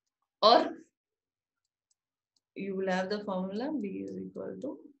 Or you will have the formula B is equal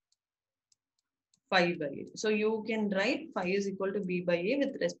to phi by A. So you can write phi is equal to B by A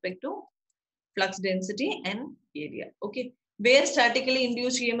with respect to flux density and area. Okay. Where statically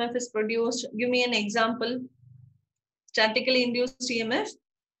induced EMF is produced? Give me an example. Statically induced EMF.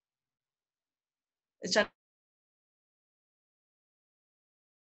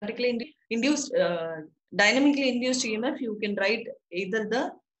 Statically induced, dynamically induced EMF, you can write either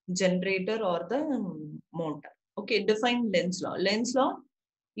the generator or the motor. Okay. Define Lenz's law. Lenz's law,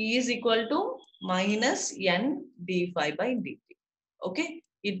 E is equal to minus N d phi by dt. Okay.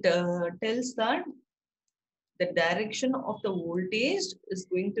 It tells that the direction of the voltage is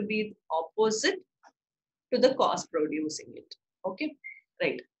going to be opposite to the cause producing it. Okay,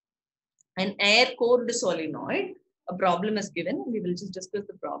 right. An air-cored solenoid, a problem is given. We will just discuss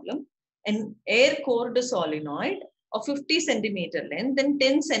the problem. An air-cored solenoid of 50 centimeter length and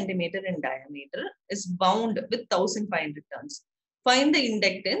 10 centimeter in diameter is bound with 1500 turns. Find the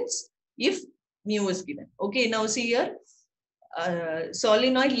inductance if mu is given. Okay, now see here,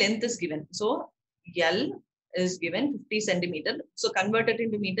 solenoid length is given. So L is given 50 centimeter. So convert it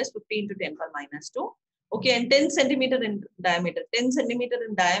into meters, 50 into 10 power minus 2. Okay, and 10 centimeter in diameter. 10 centimeter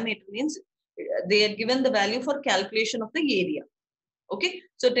in diameter means they are given the value for calculation of the area. Okay,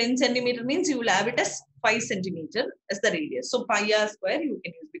 so 10 centimeter means you will have it as 5 centimeter as the radius. So pi r square you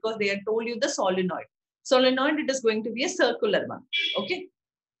can use because they have told you the solenoid. Solenoid, it is going to be a circular one. Okay.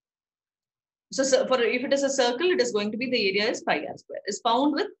 So for if it is a circle, it is going to be the area is pi r square. Is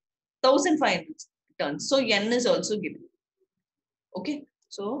found with 1500 turns. So n is also given. Okay.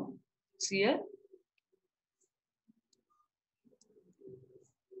 So see here.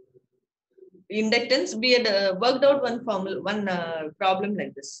 inductance, we had worked out one formula, one problem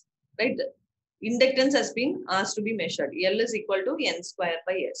like this, right? Inductance has been asked to be measured. L is equal to N square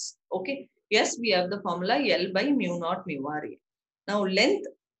by S. Okay. Yes, we have the formula L by mu naught mu R. Now length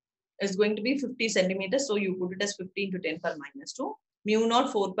is going to be 50 centimeters. So you put it as 15 to 10 power minus 2. Mu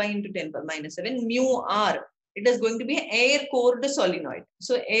naught 4 pi into 10 power minus 7. Mu R, it is going to be air cored solenoid.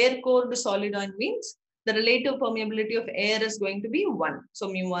 So air cored solenoid means the relative permeability of air is going to be 1. So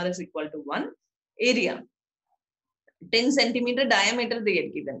mu R is equal to 1. Area, 10 centimeter diameter they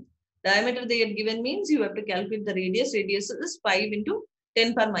had given. Diameter they had given means you have to calculate the radius. Radius is 5 into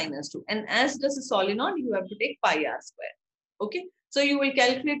 10 power minus 2. And as this is solenoid, you have to take pi r square. Okay. So you will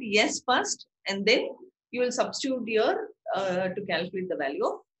calculate S first and then you will substitute here to calculate the value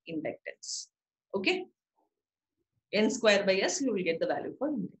of inductance. Okay. N square by S, you will get the value for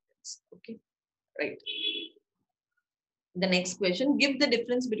inductance. Okay. Right. The next question, give the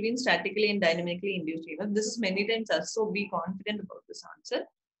difference between statically and dynamically induced EMF. This is many times asked, so be confident about this answer.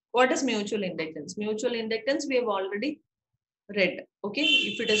 What is mutual inductance? Mutual inductance we have already read. Okay,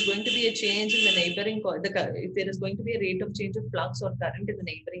 if it is going to be a change in the neighboring coil, if there is going to be a rate of change of flux or current in the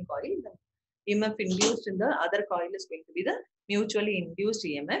neighboring coil, the EMF induced in the other coil is going to be the mutually induced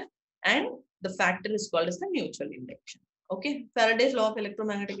EMF, and the factor is called as the mutual induction. Okay, Faraday's law of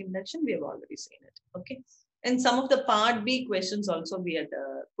electromagnetic induction, we have already seen it. Okay. And some of the part B questions also we had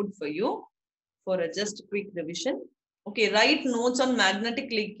put for you for a just quick revision. Okay, write notes on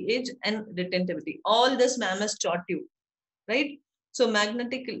magnetic leakage and retentivity. All this ma'am has taught you, right? So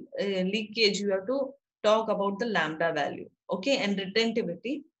magnetic leakage, you have to talk about the lambda value. Okay, and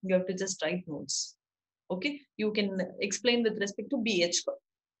retentivity, you have to just write notes. Okay, you can explain with respect to BH.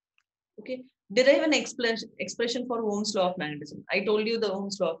 Okay, derive an expression for Ohm's law of magnetism. I told you the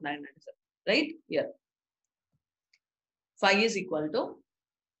Ohm's law of magnetism, right? Here. Phi is equal to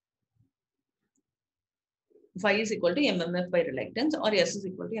MMF by reluctance, or S is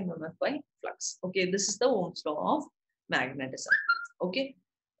equal to MMF by flux. Okay, this is the Ohm's law of magnetism. Okay,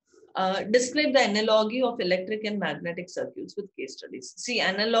 describe the analogy of electric and magnetic circuits with case studies. See,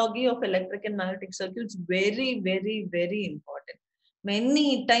 analogy of electric and magnetic circuits, very, very, very important.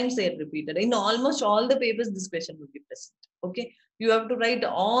 Many times they are repeated. In almost all the papers, this question will be present. Okay, you have to write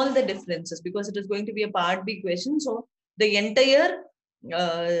all the differences because it is going to be a part B question. So the entire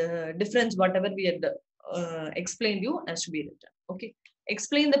difference, whatever we had explained you, has to be written. Okay.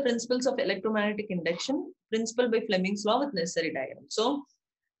 Explain the principles of electromagnetic induction, principle by Fleming's law with necessary diagram. So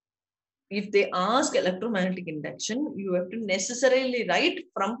if they ask electromagnetic induction, you have to necessarily write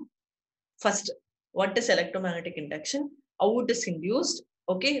from first what is electromagnetic induction, how it is induced.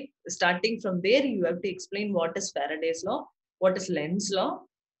 Okay, starting from there, you have to explain what is Faraday's law, what is Lenz's law,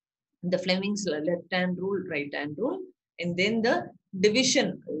 the Fleming's left-hand rule, right-hand rule, and then the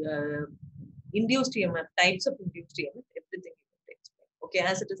division, induced EMF, types of induced EMF, everything you have to explain. Okay,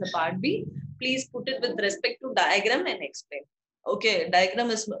 as it is a part B, please put it with respect to diagram and explain. Okay,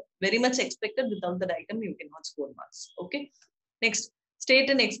 diagram is very much expected. Without the diagram, you cannot score marks. Okay, next, state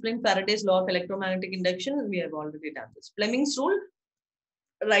and explain Faraday's law of electromagnetic induction. We have already done this. Fleming's rule,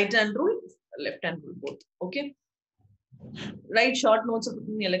 right-hand rule, left-hand rule, both. Okay. Write short notes of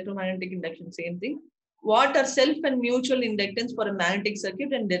electromagnetic induction, same thing. What are self and mutual inductance for a magnetic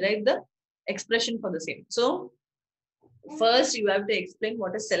circuit and derive the expression for the same. So first you have to explain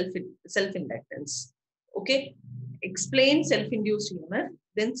what is self-inductance. Okay. Explain self-induced EMF,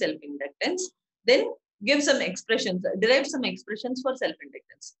 then self-inductance, then give some expressions, derive some expressions for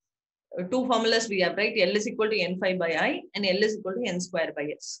self-inductance. Two formulas we have, right? L is equal to N phi by I and L is equal to N square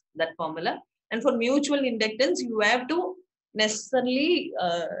by S, that formula. And for mutual inductance, you have to necessarily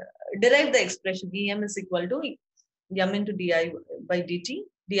derive the expression EM is equal to M into Di by dt,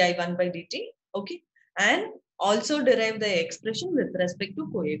 Di1 by dt. Okay. And also derive the expression with respect to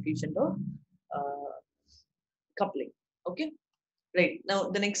coefficient of coupling. Okay. Right. Now,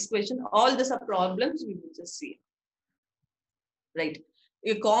 the next question, all these are problems we will just see. Right.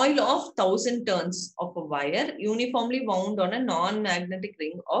 A coil of 1000 turns of a wire uniformly wound on a non-magnetic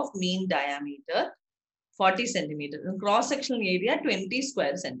ring of mean diameter 40 centimeter and cross-sectional area 20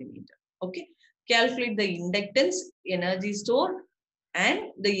 square centimeter. Okay. Calculate the inductance, energy stored,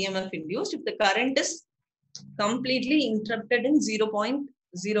 and the EMF induced if the current is completely interrupted in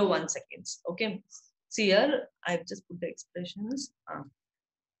 0.01 seconds. Okay. See here, I've just put the expressions.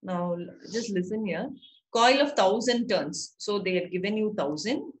 Now just listen here. Coil of 1000 turns. So they had given you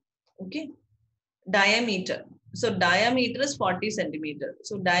 1000. Okay. Diameter. So diameter is 40 centimeter.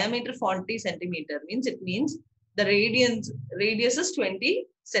 So diameter 40 centimeter means the radius is 20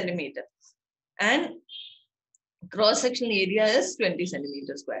 centimeter. And cross sectional area is 20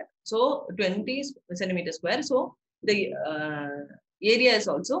 centimeter square. So 20 centimeter square. So the area is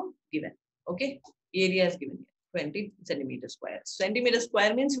also given. Okay, area is given here, 20 centimeter square. Centimeter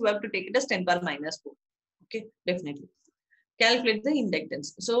square means you have to take it as 10 power minus 4. Okay, definitely. Calculate the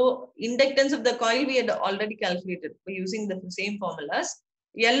inductance. So inductance of the coil we had already calculated by using the same formulas.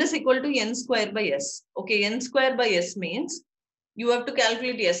 L is equal to N square by S. Okay, N square by S means you have to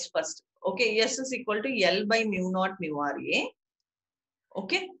calculate S first. Okay, S is equal to L by mu naught mu RA.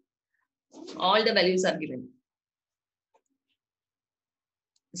 Okay, all the values are given.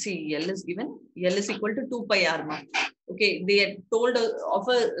 See, L is given. L is equal to 2 pi R naught. Okay, they had told of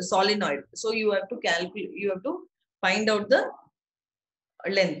a solenoid. So you have to calculate, you have to find out the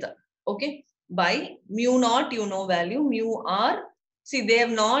length. Okay, by mu naught, you know value, mu R. See, they have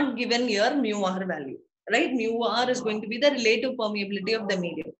not given here mu R value, right? Mu R is going to be the relative permeability of the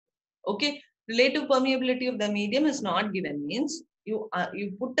medium. Okay, relative permeability of the medium is not given means you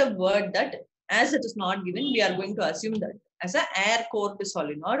put a word that as it is not given, we are going to assume that as a air core to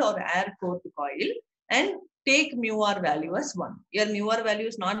solenoid or air core to coil and take mu R value as 1. Your mu R value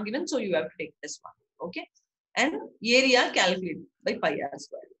is not given, so you have to take this one. Okay, and area calculated by pi R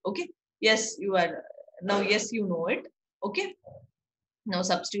square. Okay, yes, you are now, yes, you know it. Okay, now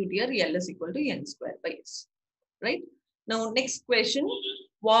substitute here L is equal to N square by S. Right now, next question,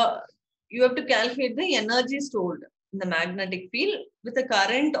 what you have to calculate the energy stored in the magnetic field with a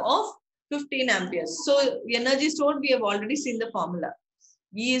current of 15 amperes. So energy stored, we have already seen the formula.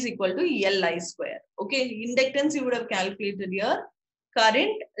 E is equal to Li square. Okay, inductance you would have calculated here.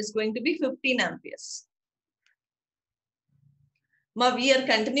 Current is going to be 15 amperes. Ma, we are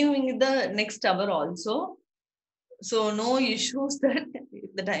continuing the next hour also. So no issues that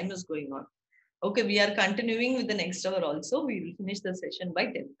the time is going on. Okay, we are continuing with the next hour also. We will finish the session by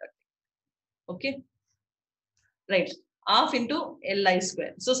 10:30. Okay, right. Half into Li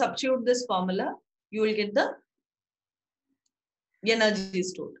square. So substitute this formula, you will get the energy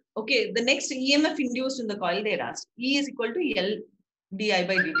stored. Okay, the next EMF induced in the coil they asked. E is equal to L di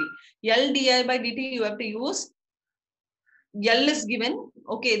by dt. L di by dt you have to use. L is given.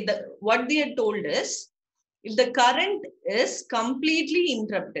 Okay, what they had told is if the current is completely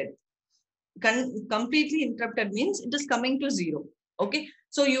interrupted. Completely interrupted means it is coming to 0. Okay,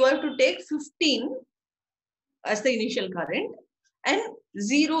 so you have to take 15 as the initial current and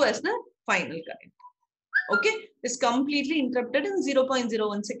 0 as the final current. Okay, it's completely interrupted in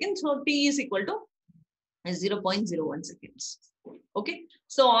 0.01 seconds. So T is equal to 0.01 seconds. Okay,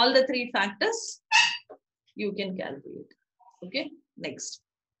 so all the three factors you can calculate. Okay, next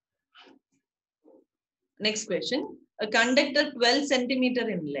question. A conductor 12 centimeter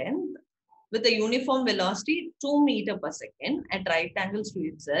in length with a uniform velocity 2 meter per second at right angles to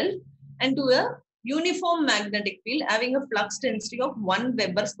itself and to a uniform magnetic field having a flux density of 1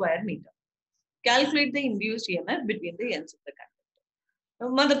 Weber square meter. Calculate the induced EMF between the ends of the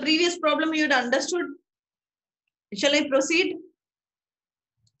conductor. The previous problem you had understood. Shall I proceed?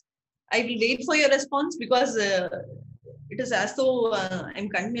 I will wait for your response because it is as though I'm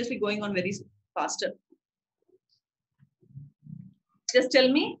continuously going on very faster. Just tell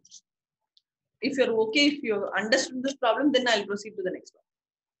me if you're okay, if you understood this problem, then I'll proceed to the next one.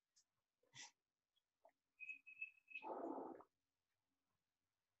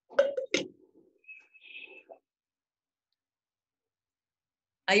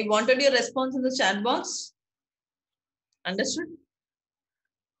 I wanted your response in the chat box. Understood?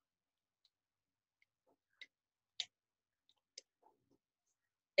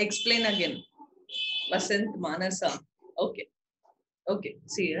 Explain again. Vasant, Manasa. Okay. Okay.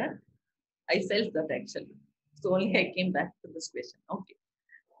 See, I felt that actually. So only I came back to this question. Okay.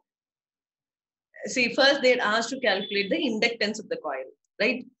 See, first they had asked to calculate the inductance of the coil,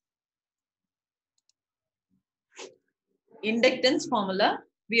 right? Inductance formula,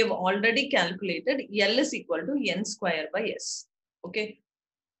 we have already calculated. L is equal to N square by S. Okay.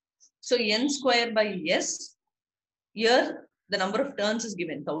 So N square by S, here the number of turns is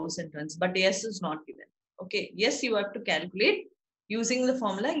given, 1000 turns, but S is not given. Okay. Yes, you have to calculate using the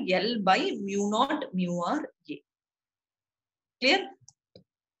formula L by mu naught mu R A. Clear?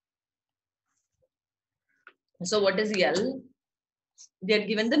 So what is L? They had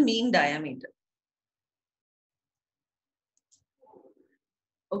given the mean diameter.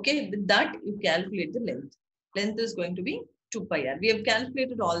 Okay, with that you calculate the length. Length is going to be 2 pi r. We have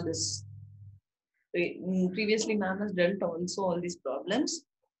calculated all this. Previously, ma'am has dealt also all these problems.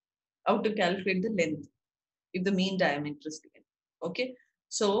 How to calculate the length if the mean diameter is given. Okay,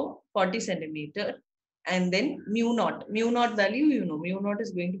 so 40 centimeter and then mu naught. Mu naught value, you know, mu naught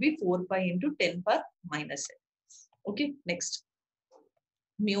is going to be 4 pi into 10 power minus 7. Okay, next.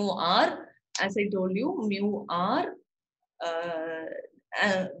 Mu r, as I told you, mu r,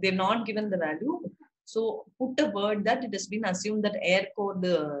 they've not given the value. So put a word that it has been assumed that air core,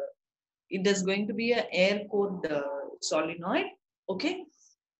 it is going to be an air core solenoid, okay,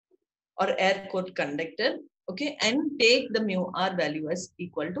 or air core conductor, okay, and take the mu r value as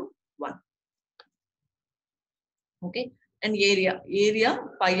equal to 1. Okay, and area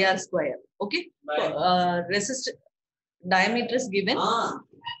pi r square, okay. Resist diameter is given,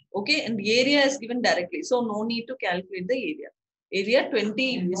 okay, and area is given directly, so no need to calculate the area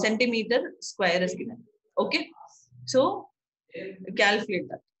 20 centimeter square is given, okay. So calculate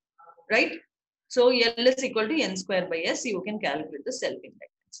that, right? So L is equal to n square by s, you can calculate the self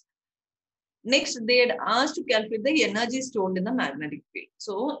inductance. Next, they had asked to calculate the energy stored in the magnetic field.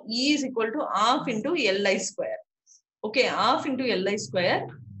 So E is equal to half into Li square. Okay, half into Li square.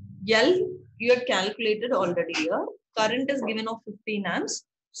 L you had calculated already here. Current is given of 15 amps.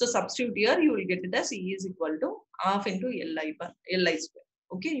 So substitute here, you will get it as E is equal to half into Li square.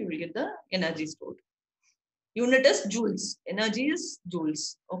 Okay, you will get the energy stored. Unit is joules. Energy is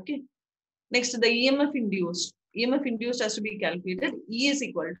joules. Okay. Next, the EMF induced. EMF induced has to be calculated. E is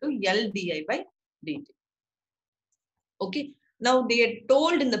equal to L di by dt. Okay. Now they are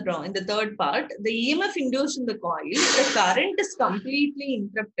told in the third part, the EMF induced in the coil, the current is completely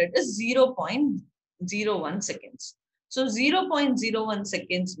interrupted is 0.01 seconds. So 0.01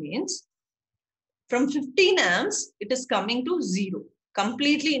 seconds means from 15 amps, it is coming to 0.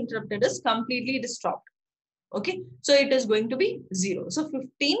 Completely interrupted is completely stopped. Okay, so it is going to be 0. So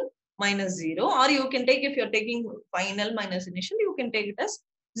 15 minus 0, or you can take, if you're taking final minus initial, you can take it as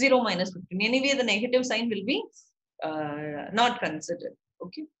 0 minus 15. Anyway, the negative sign will be not considered.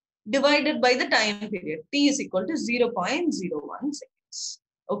 Okay, divided by the time period. T is equal to 0.01 seconds.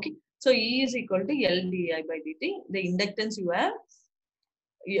 Okay, so E is equal to L di by dt. The inductance you have,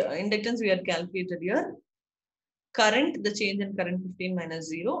 inductance we had calculated here. Current, the change in current 15 minus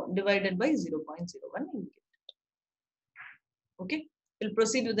 0 divided by 0.01. Okay, we'll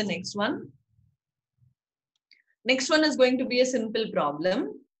proceed with the next one. Next one is going to be a simple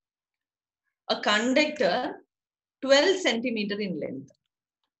problem. A conductor 12 centimeter in length.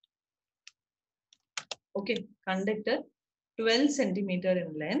 Okay, conductor 12 centimeter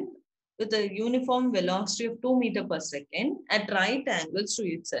in length with a uniform velocity of 2 meter per second at right angles to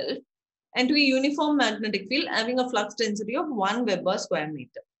itself and to a uniform magnetic field having a flux density of 1 Weber square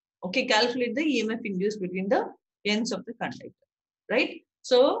meter. Okay, calculate the EMF induced between the ends of the conductor, right?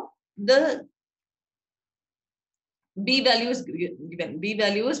 So the B value is given. B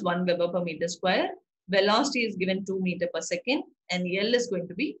value is 1 Weber per meter square. Velocity is given 2 meter per second, and L is going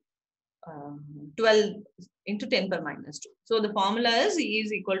to be 12 into 10 per minus 2. So the formula is E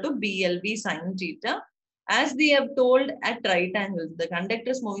is equal to BLV sine theta. As they have told at right angles, the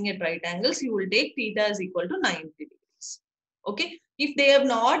conductor is moving at right angles, you will take theta is equal to 90 degrees. Okay. If they have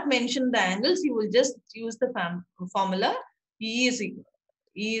not mentioned the angles, you will just use the formula E is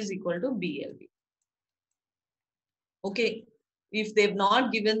equal to BLV. Okay, if they've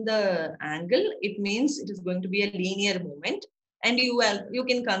not given the angle, it means it is going to be a linear movement, and you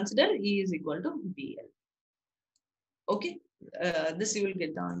can consider E is equal to BL. Okay, this you will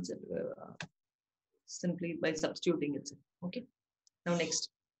get the answer simply by substituting it. Okay, now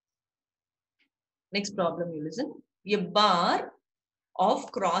next problem you listen. A bar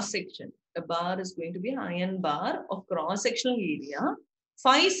of cross section. A bar is going to be an iron bar of cross sectional area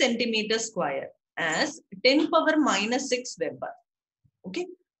 5 centimeters square as 10 power minus 6 Weber. Okay,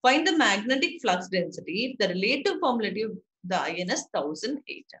 find the magnetic flux density. The relative formality of the iron is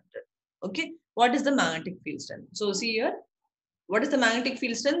 1800. Okay, what is the magnetic field strength? So see here, what is the magnetic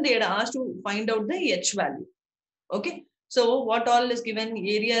field strength? They had asked to find out the H value. Okay, so what all is given?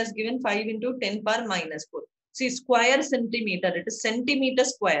 Area is given 5 into 10 power minus 4. See, square centimeter, it is centimeter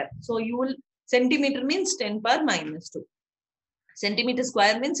square. So you will, centimeter means 10 power minus 2. Centimeter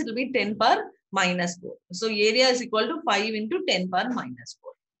square means it will be 10 power minus 4. So area is equal to 5 into 10 power minus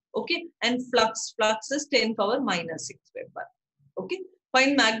 4. Okay, and flux is 10 power minus 6 Weber. Okay,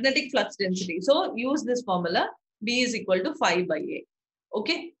 find magnetic flux density. So use this formula. B is equal to 5 by A.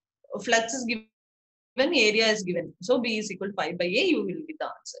 Okay, flux is given, area is given. So B is equal to 5 by A, you will get the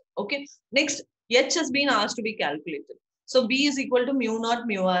answer. Okay, next H has been asked to be calculated. So B is equal to mu naught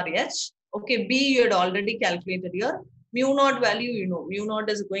mu R H. Okay, B you had already calculated here. Mu naught value, you know, mu naught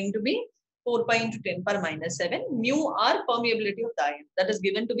is going to be 4 pi into 10 power minus 7. Mu R permeability of the iron, that is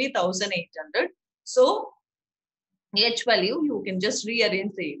given to be 1800. So H value, you can just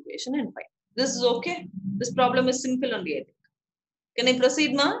rearrange the equation and find. This is okay. This problem is simple only, I think. Can I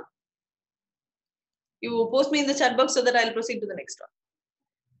proceed, ma? You post me in the chat box so that I'll proceed to the next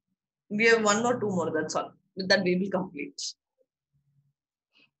one. We have one or two more, that's all. With that, we will complete.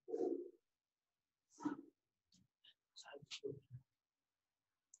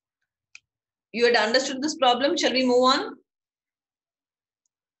 You had understood this problem. Shall we move on?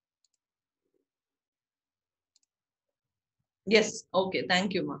 Yes. Okay.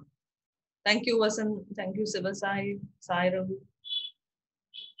 Thank you, ma. Thank you, Vasan. Thank you, Sivasai, Sairam.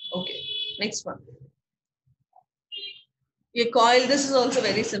 Okay. Next one. A coil, this is also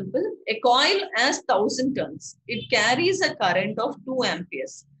very simple. A coil has 1000 turns. It carries a current of 2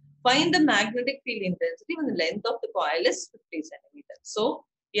 amperes. Find the magnetic field intensity when the length of the coil is 50 centimeters. So,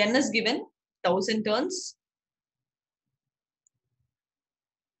 N is given 1000 turns.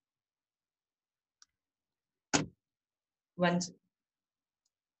 Once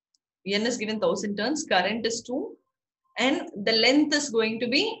N is given 1000 turns, current is 2, and the length is going to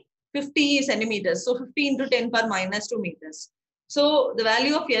be 50 centimeters. So 50 into 10 power minus 2 meters. So the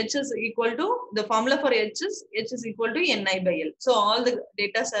value of H is equal to, the formula for H is equal to Ni by L. So all the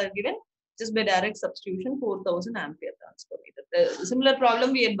data are given just by direct substitution, 4000 ampere turns per meter. The similar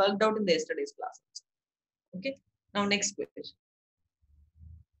problem we had worked out in the yesterday's class. Okay. Now next question.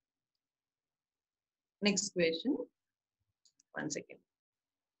 Next question. One second.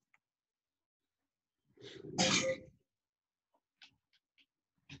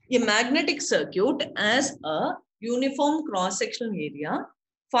 A magnetic circuit has a uniform cross-sectional area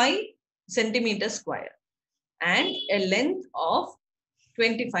 5 centimeters square and a length of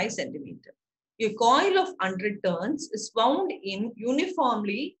 25 centimeters. A coil of 100 turns is wound in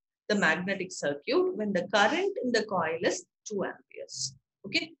uniformly the magnetic circuit when the current in the coil is 2 amperes.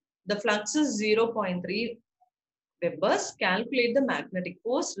 Okay, the flux is 0.3 Webers. Calculate the magnetic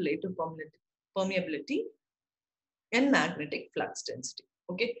force related to permeability and magnetic flux density.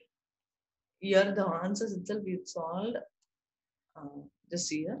 Okay, here the answers itself we solved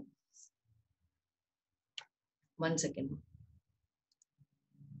this year. 1 second.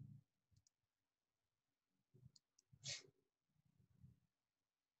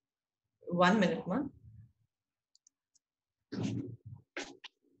 1 minute, ma.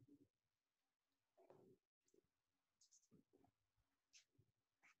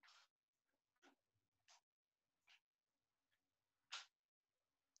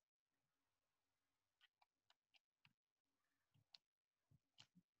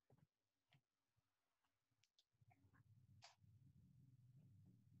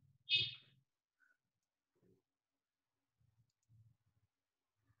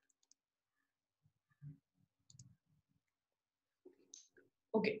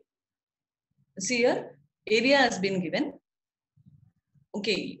 Okay. See here, area has been given.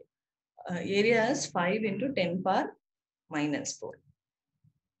 Okay, area is 5 into 10 power minus 4.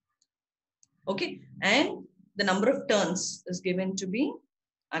 Okay, and the number of turns is given to be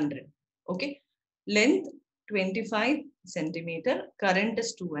 100. Okay, length 25 centimeter, current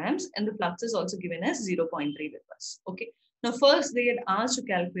is 2 amps, and the flux is also given as 0.3 Webers. Okay, now first they had asked to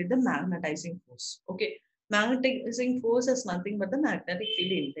calculate the magnetizing force. Okay, magnetizing force is nothing but the magnetic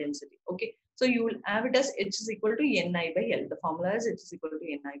field intensity. Okay, so you will have it as H is equal to Ni by L. The formula is H is equal to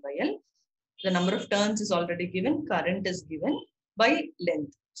Ni by L. The number of turns is already given, current is given by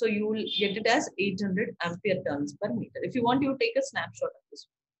length. So you will get it as 800 ampere turns per meter. If you want, you take a snapshot of this.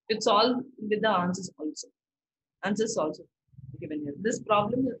 It's all with the answers also. Answers also given here. This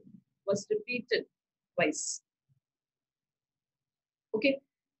problem was repeated twice. Okay.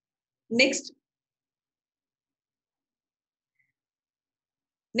 Next,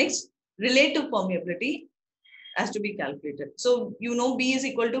 relative permeability has to be calculated. So you know B is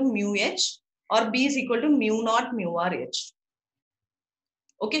equal to mu H or B is equal to mu naught mu R H.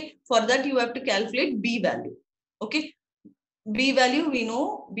 Okay, for that you have to calculate B value. Okay, B value we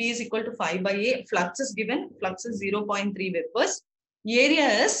know B is equal to 5 by A. Flux is given, flux is 0.3 Webers. Area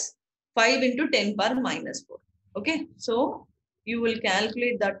is 5 into 10 power minus 4. Okay, so you will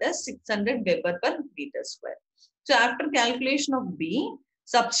calculate that as 600 Weber per meter square. So after calculation of B,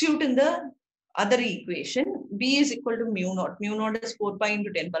 substitute in the other equation. B is equal to mu naught. Mu naught is 4 pi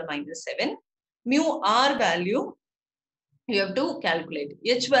into 10 power minus 7. Mu R value you have to calculate.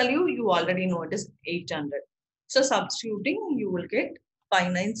 H value you already know it is 800. So substituting you will get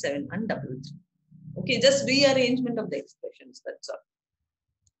 597 and 33. Okay, just rearrangement of the expressions, that's all.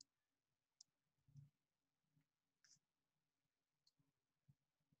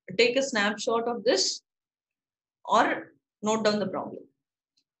 Take a snapshot of this or note down the problem.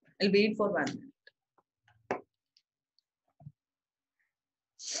 I'll wait for 1 minute.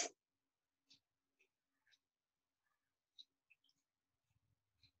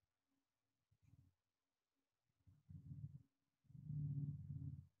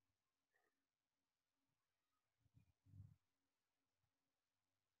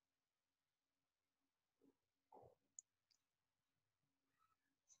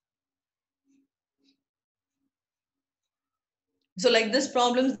 So like this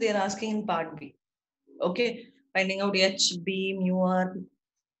problems they are asking in part B. Okay, finding out H, B, mu R,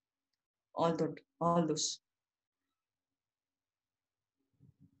 all those.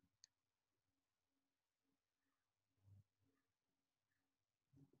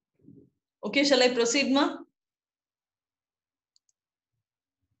 Okay, shall I proceed, ma?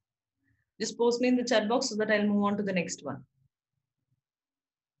 Just post me in the chat box so that I'll move on to the next one.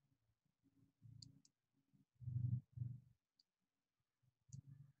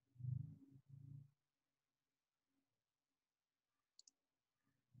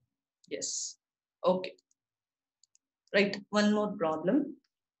 Yes. Okay. Right. One more problem.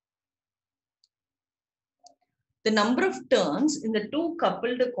 The number of turns in the two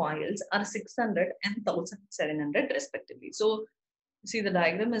coupled coils are 600 and 1700 respectively. So see the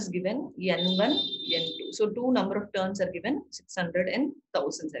diagram is given N1, N2. So two number of turns are given 600 and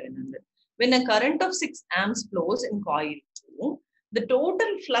 1700. When a current of 6 amps flows in coil 2, the total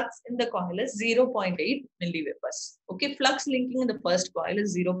flux in the coil is 0.8 millivebers. Okay, flux linking in the first coil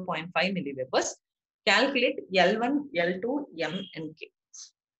is 0.5 millivebers. Calculate L1, L2, M and K.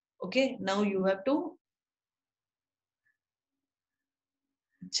 Okay, now you have to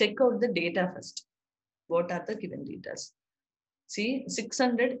check out the data first. What are the given data? See,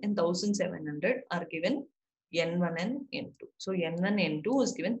 600 and 1700 are given N1 and N2. So N1, N2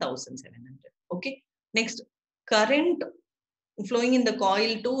 is given 1700. Okay. Next, current flowing in the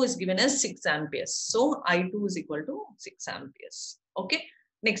coil 2 is given as 6 amperes. So I2 is equal to 6 amperes. Okay.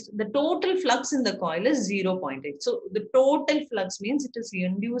 Next, the total flux in the coil is 0.8. So the total flux means it is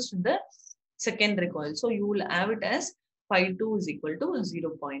induced in the secondary coil. So you will have it as phi2 is equal to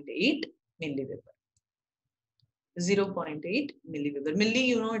 0.8 milliweber. 0.8 milliweber. Milli,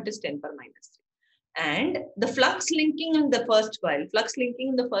 you know, it is 10 per minus 3. And the flux linking in the first coil, flux linking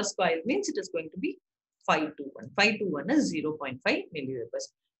in the first coil means it is going to be phi 21. Phi 21 is 0.5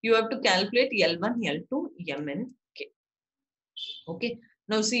 milliwebers. You have to calculate L1, L2, M and K. Okay.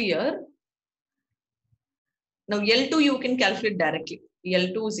 Now see here. Now L2 you can calculate directly.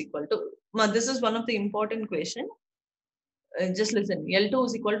 L2 is equal to, now this is one of the important question. Just listen, L2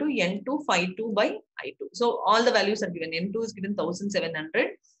 is equal to N2 phi 2 by I2. So all the values are given. N2 is given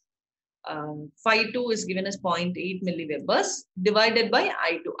 1700. Phi 2 is given as 0.8 milliwebers divided by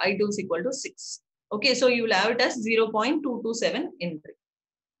I2. I2 is equal to 6. Okay, so you will have it as 0.227 Henry.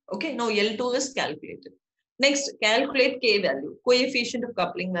 Okay, now L2 is calculated. Next, calculate K value, coefficient of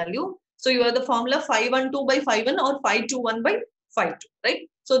coupling value. So you have the formula phi 12 by phi 1 or phi 21 by phi 2, right?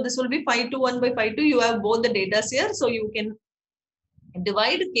 So this will be phi 21 by phi 2. You have both the data here. So you can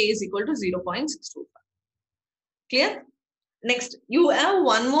divide K is equal to 0.625. Clear? Next, you have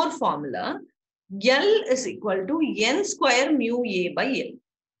one more formula. L is equal to N square mu A by L.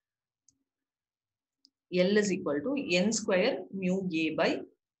 L is equal to N square mu A by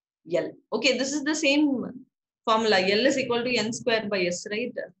L. Okay, this is the same formula. L is equal to N square by S,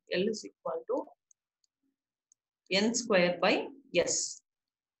 right? L is equal to N square by S.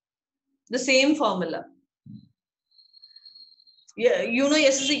 The same formula. Yeah, you know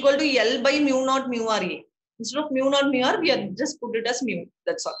S is equal to L by mu naught mu R A. Instead of mu naught mu R, we have just put it as mu.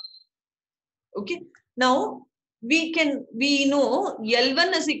 That's all. Okay. Now we know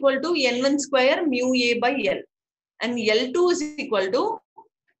L1 is equal to N1 square mu A by L, and L2 is equal to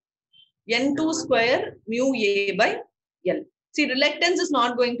N2 square mu A by L. See, reluctance is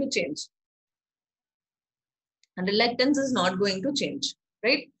not going to change. And reluctance is not going to change,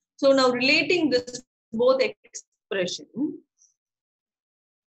 right? So now relating this both expression,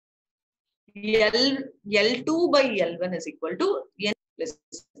 L2 by L1 is equal to N plus.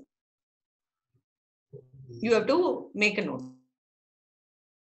 You have to make a note.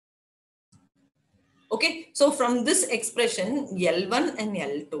 Okay, so from this expression L1 and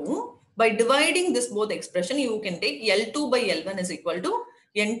L2, by dividing this both expression, you can take L2 by L1 is equal to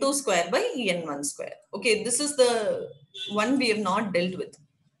N2 square by N1 square. Okay, this is the one we have not dealt with.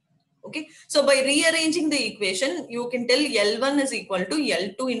 Okay, so by rearranging the equation, you can tell L1 is equal to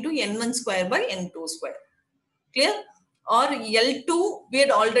L2 into N1 square by N2 square. Clear? Or L2 we had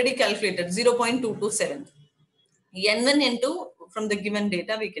already calculated 0.227. N1, N2 from the given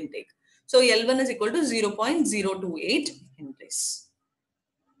data we can take. So L1 is equal to 0.028 Henries.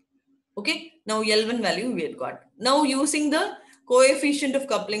 Okay, now L1 value we had got. Now using the coefficient of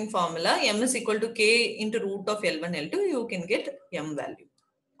coupling formula, M is equal to K into root of L1, L2, you can get M value.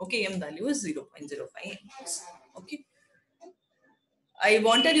 Okay, M value is 0.05. Okay. I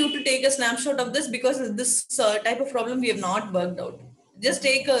wanted you to take a snapshot of this because this type of problem we have not worked out. Just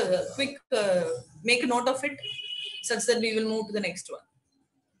take a quick, make a note of it such that we will move to the next one.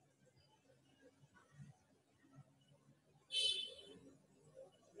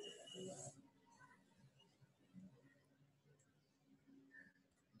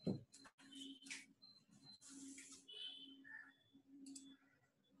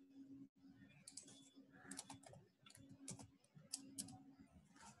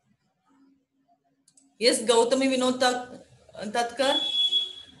 Yes, Gautami Vinod Tatkar,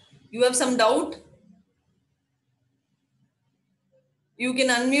 you have some doubt? You can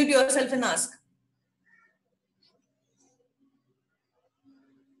unmute yourself and ask.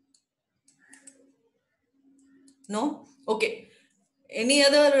 No? Okay. Any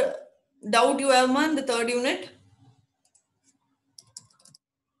other doubt you have, man, the third unit?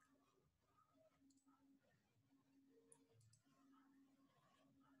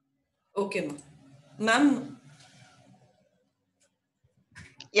 Okay, ma'am. Ma'am,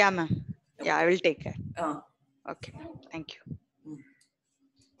 Yeah, ma'am. Yeah, I will take care. uh, Okay, ma'am. Thank you.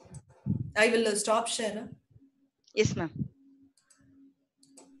 I will stop share. Yes, ma'am.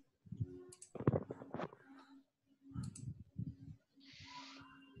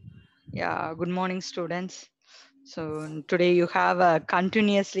 Yeah, good morning, students. So today you have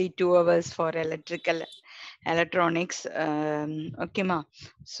continuously 2 hours for electronics. Okay, ma.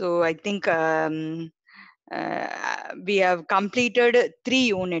 So I think we have completed 3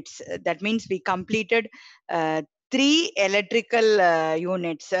 units. That means we completed three electrical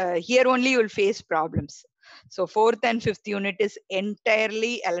units. Here only you will face problems. So fourth and fifth unit is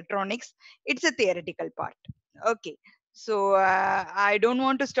entirely electronics. It's a theoretical part. Okay. So I don't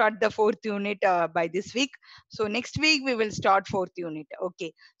want to start the fourth unit by this week. So next week we will start fourth unit.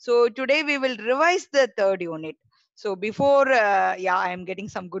 Okay. So today we will revise the third unit. So before, yeah, I am getting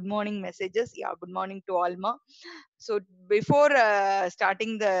some good morning messages. Yeah, good morning to Alma. So before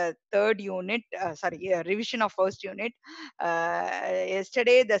starting the third unit, sorry, revision of first unit,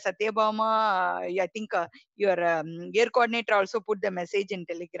 yesterday the Satyabama, I think your year coordinator also put the message in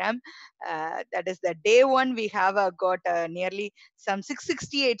Telegram. That is the day one we have got nearly some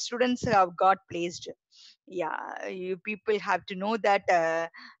 668 students have got placed. Yeah, you people have to know that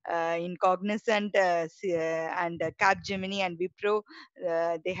in Cognizant and Capgemini and Wipro,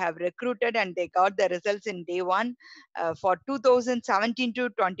 they have recruited and they got the results in day one for 2017 to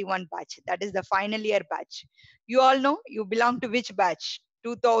 21 batch. That is the final year batch. You all know you belong to which batch?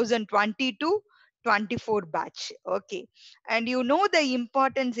 2020 to 24 batch. Okay. And you know the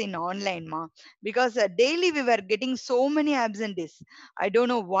importance in online, ma, because daily we were getting so many absentees. I don't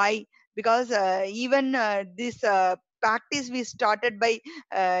know why, because even this practice we started by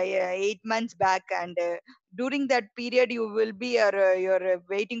 8 months back, and during that period you will be you're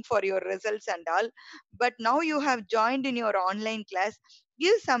waiting for your results and all, but now you have joined in your online class.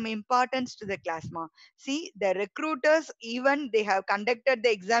 Give some importance to the class, ma. See, the recruiters even they have conducted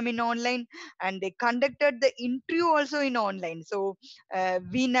the exam in online, and they conducted the interview also in online. So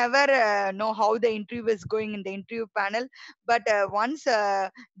we never know how the interview is going in the interview panel, but once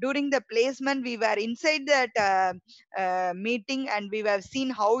during the placement we were inside that meeting, and we have seen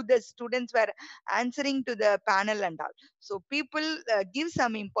how the students were answering to the panel and all. So people give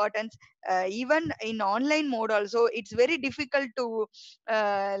some importance. Even in online mode also it's very difficult to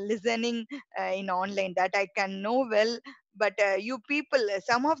listening in online, that I can know well. But you people,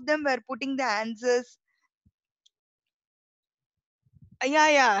 some of them were putting the answers.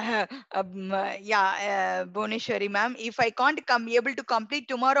 Boneshwari ma'am. If I can't come able to complete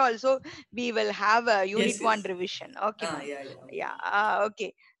tomorrow, also we will have a unit Yes, one yes. revision. Okay, ma'am. Yeah, yeah. Okay. Yeah.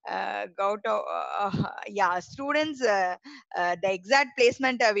 Okay. Go to yeah, students. The exact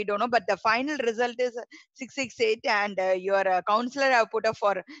placement we don't know, but the final result is 668, and your counselor have put up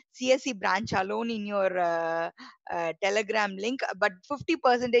for CSE branch alone in your Telegram link. But 50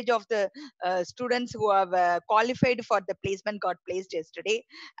 percentage of the students who have qualified for the placement got placed yesterday,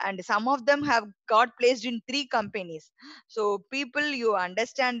 and some of them have got placed in 3 companies. So people, you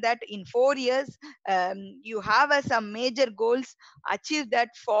understand that in 4 years you have some major goals. Achieve that,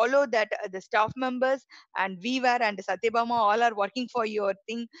 follow that. The staff members and we were and Satyabama all are working for your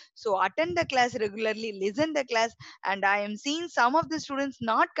thing. So attend the class regularly, listen the class. And I am seeing some of the students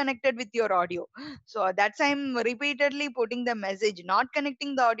not connected with your audio. So that's I'm repeatedly putting the message. Not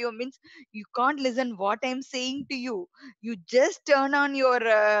connecting the audio means you can't listen what I'm saying to you. You just turn on your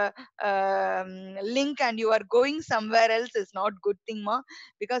link and you are going somewhere else is not good thing, ma.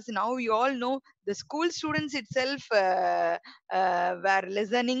 Because now you all know the school students itself were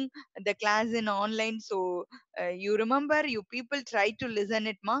listening the class in online. So you remember, you people try to listen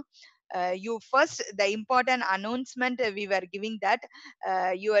it, ma. You first the important announcement we were giving that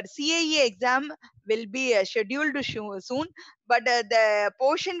your CAE exam will be scheduled soon, but the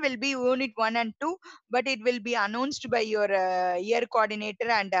portion will be unit 1 and 2, but it will be announced by your year coordinator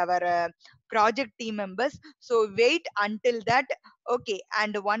and our project team members. So wait until that. Okay,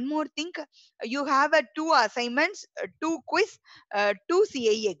 and one more thing, you have two assignments, two quiz, two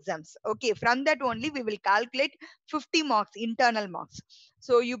CAE exams. Okay, from that only we will calculate 50 marks, internal marks.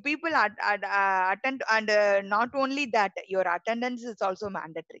 So you people attend, and not only that, your attendance is also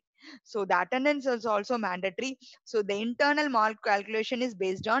mandatory. So the attendance is also mandatory. So the internal mark calculation is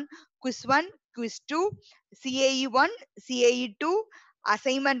based on quiz 1, quiz 2, CAE 1, CAE 2,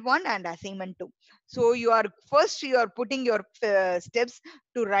 assignment 1 and assignment 2. So you are first, you are putting your steps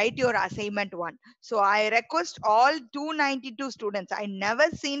to write your assignment 1. So I request all 292 students, I never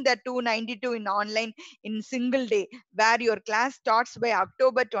seen the 292 in online in single day, where your class starts by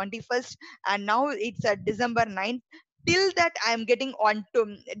October 21st and now it's at December 9th. Till that I am getting on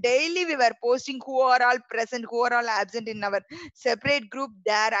to daily we were posting who are all present, who are all absent in our separate group.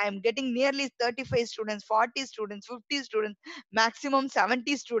 There I am getting nearly 35 students, 40 students, 50 students, maximum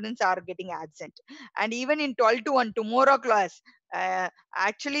 70 students are getting absent. And even in 12 to 1 tomorrow class, uh,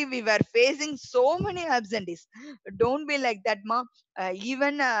 actually we were facing so many absentees. Don't be like that, ma.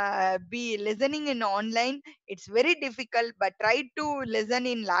 Even be listening in online, it's very difficult, but try to listen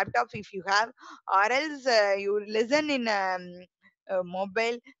in laptop if you have, or else you listen in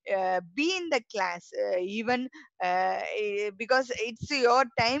mobile. Be in the class, even because it's your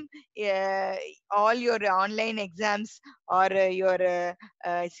time. uh, all your online exams or your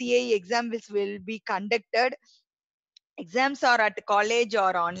CAE exams will be conducted. Exams are at college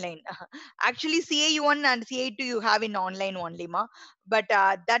or online. Actually CAE1 and CAE2 you have in online only, ma. But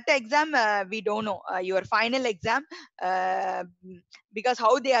that exam we don't know your final exam, uh, because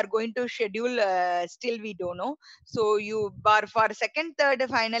how they are going to schedule, still we don't know. So you bar for second third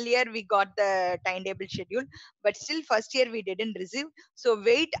final year we got the timetable schedule, but still first year we didn't receive. So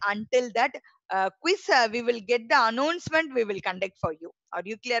wait until that quiz, we will get the announcement, we will conduct for you. Are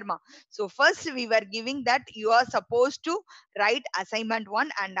you clear, ma? So first we were giving that you are supposed to write assignment 1,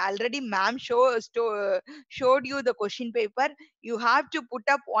 and already ma'am showed you the question paper. You have to put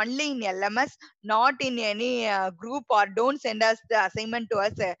up only in LMS, not in any group, or don't send us the assignment to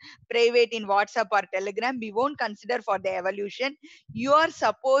us private in WhatsApp or Telegram. We won't consider for the evaluation. You are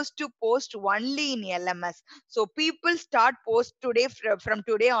supposed to post only in LMS. So people start post today, from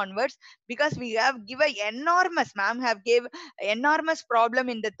today onwards, because we have given enormous, ma'am have gave enormous problem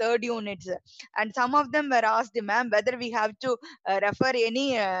in the third units. And some of them were asked, ma'am, whether we have to refer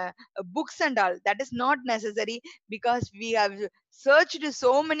any books and all. That is not necessary, because we have searched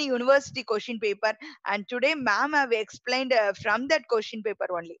so many university question paper, and today ma'am have explained from that question paper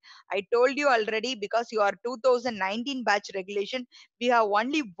only. I told you already, because you are 2019 batch regulation, we have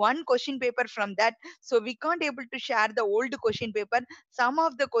only one question paper from that. So we can't able to share the old question paper. Some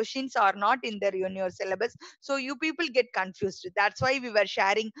of the questions are not in their your syllabus, so you people get confused. That's why we were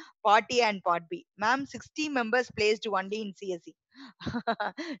sharing part A and part B. Ma'am, 60 members placed only in CSE.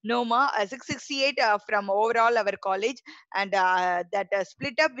 No, ma, 668 from overall our college, and that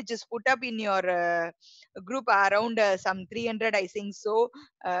split up which is put up in your group around some 300, I think so,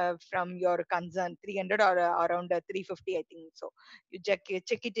 from your concern 300 or around 350, I think so. You check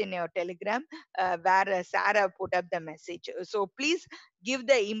it in your Telegram, where Sarah put up the message. So please give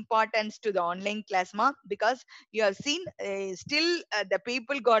the importance to the online class, ma, because you have seen still the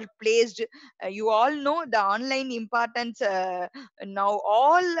people got placed. You all know the online importance. Now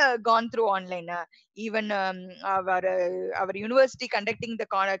all gone through online. Even our university conducting the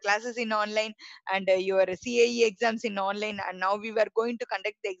classes in online, and your CAE exams in online, and now we were going to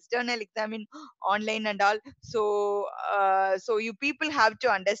conduct the external exam in online and all. So so you people have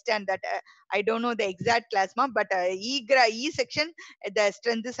to understand that I don't know the exact class, ma'am, but E section, the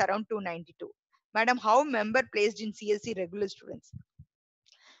strength is around 292. Madam, how member placed in CSC regular students?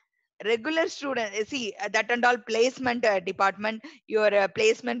 Regular student, see, that and all placement department, your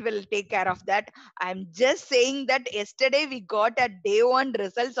placement will take care of that. I'm just saying that yesterday we got a day one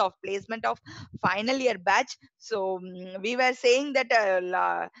results of placement of final year batch. So we were saying that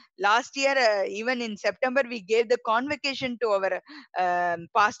last year, even in September, we gave the convocation to our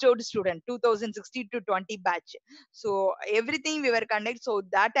passed out student 2016 to 20 batch. So everything we were conduct, so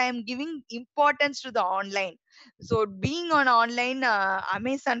that I am giving importance to the online. So being on online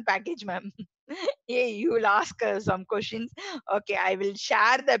Amazon package, ma'am. Hey, you will ask some questions. Okay, I will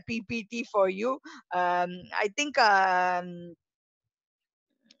share the PPT for you. I think I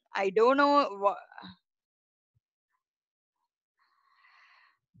don't know.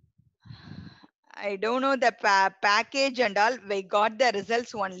 I don't know the package and all. We got the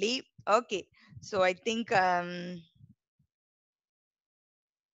results only. Okay, so I think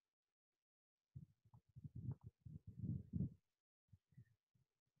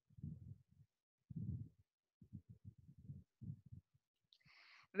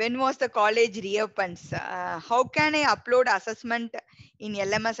when was the college reopens? How can I upload assessment in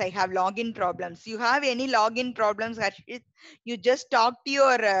LMS? I have login problems. You have any login problems, Harshit? You just talk to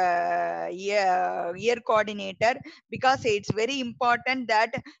your year coordinator, because it's very important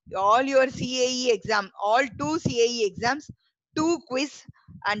that all your CAE exam, all two CAE exams, two quiz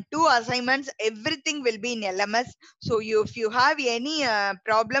and two assignments, everything will be in LMS. So if you have any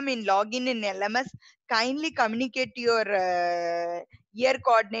problem in login in LMS, kindly communicate to your year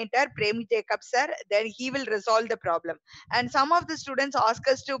coordinator Prem Jacob sir, then he will resolve the problem. And some of the students ask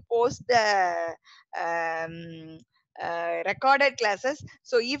us to post the um, recorded classes.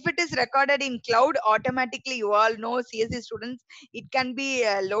 So if it is recorded in cloud, automatically, you all know, CSE students, it can be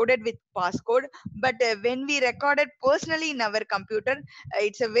loaded with passcode. But when we record it personally in our computer,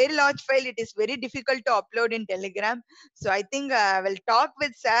 it's a very large file, it is very difficult to upload in Telegram. So I think I will talk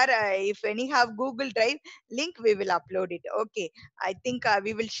with sir, if any have Google Drive link, we will upload it. Okay, I think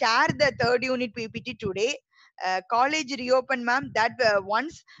we will share the third unit PPT today. College reopen, ma'am. That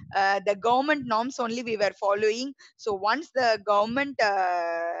once the government norms only we were following. So once the government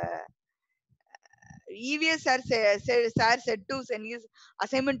EVS sir said to send his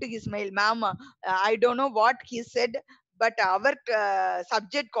assignment to his mail, ma'am. I don't know what he said, but our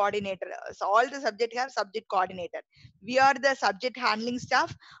subject coordinator, so all the subject have subject coordinator. We are the subject handling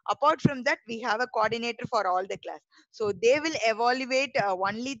staff. Apart from that, we have a coordinator for all the class. So they will evaluate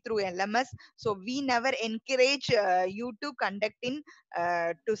only through LMS. So we never encourage you to conduct in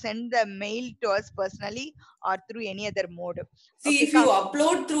to send the mail to us personally or through any other mode. See, Okay, if you come.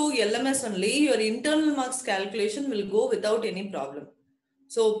 upload through LMS only, your internal marks calculation will go without any problem.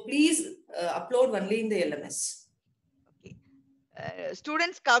 So please upload only in the LMS. Okay.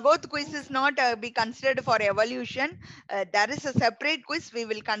 Students, Kagoth quiz is not be considered for evaluation. There is a separate quiz we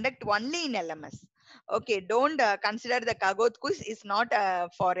will conduct only in LMS. Okay, don't consider the Kagoth quiz is not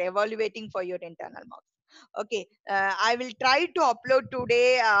for evaluating for your internal marks. Okay, I will try to upload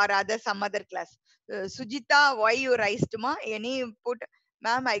today or other some other class. Sujita, why you raised ma? Any put,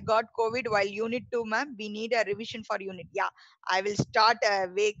 ma'am? I got COVID while unit 2, ma'am. We need a revision for unit. Yeah, I will start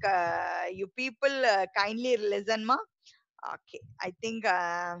wake. You people kindly listen, ma. Okay, I think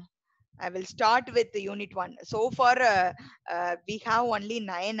I will start with the unit 1. So far, we have only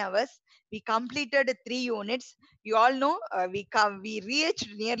 9 hours. We completed 3 units. You all know we reached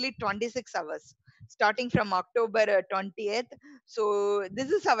nearly 26 hours starting from October 20th. So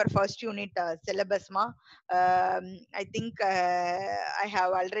this is our first unit syllabus, ma. I think I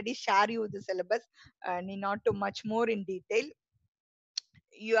have already shared you the syllabus. Need not too much more in detail.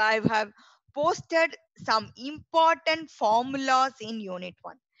 You I have posted some important formulas in unit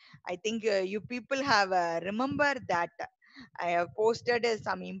 1. I think you people have remember that I have posted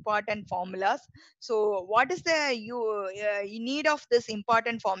some important formulas. So what is the you need of this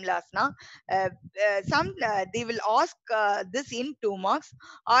important formulas now? Some they will ask this in 2 marks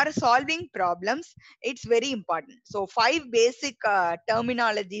or solving problems. It's very important. So five basic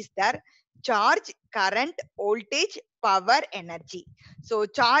terminologies there: charge, current, voltage, power, energy. So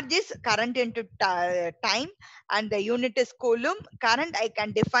charge is current into time, and the unit is coulomb. Current I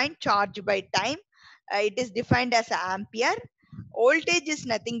can define charge by time. It is defined as ampere. Voltage is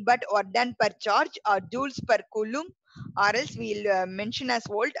nothing but watt done per charge or joules per coulomb, or else we'll mention as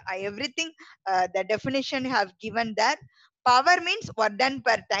volt. Everything the definition have given there. Power means watt done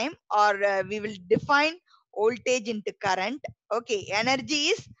per time, or we will define voltage into current. Okay, energy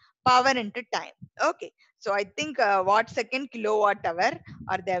is power into time. Okay, so I think watt second kilowatt hour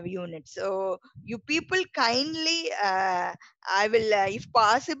are the units. So you people kindly, I will, if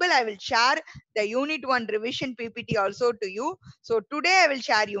possible, I will share the unit 1 revision PPT also to you. So today I will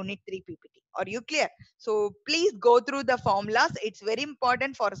share unit 3 PPT. Are you clear? So please go through the formulas. It's very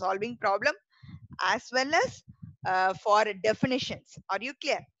important for solving problem as well as for definitions. Are you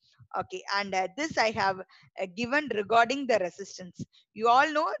clear? Okay, and this I have given regarding the resistance. You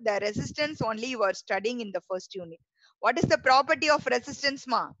all know the resistance only you are studying in the first unit. What is the property of resistance,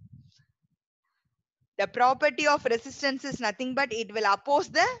 ma? The property of resistance is nothing but it will oppose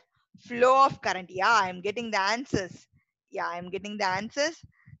the flow of current. Yeah, I'm getting the answers. Yeah, I'm getting the answers.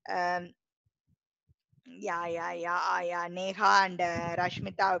 Um, yeah. Neha and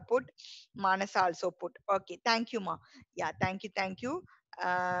Rashmita put. Manasa also put. Okay, thank you, ma. Yeah, thank you.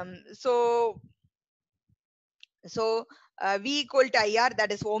 So V equal to IR,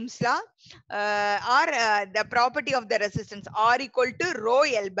 that is Ohm's law, or the property of the resistance R equal to rho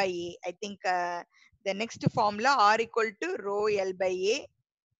L by A. I think the next formula R equal to rho L by A.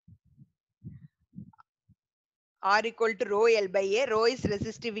 R equal to rho L by A. Rho is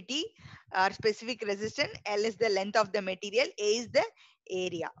resistivity or specific resistance. L is the length of the material. A is the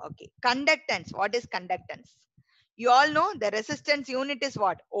area. Okay. Conductance. What is conductance? You all know the resistance unit is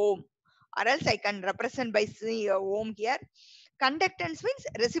what? Ohm. Or else I can represent by ohm here. Conductance means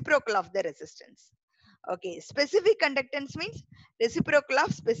reciprocal of the resistance. Okay. Specific conductance means reciprocal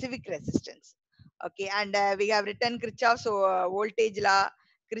of specific resistance. Okay. And we have written Kirchhoff's voltage law,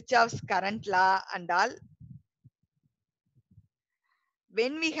 Kirchhoff's current law, and all.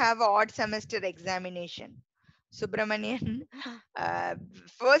 When we have odd semester examination, Subramanian, uh,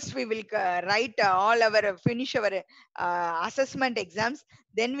 first we will write all our finish our assessment exams.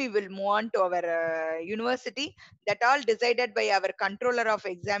 Then we will move on to our university. That all decided by our controller of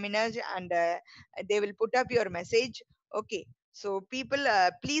examiners, and they will put up your message. Okay. So people,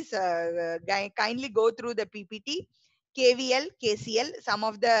 please kindly go through the PPT. KVL, KCL, some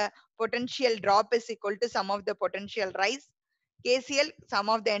of the potential drop is equal to some of the potential rise. KCL, sum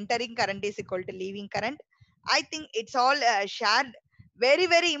of the entering current is equal to leaving current. I think it's all shared. Very,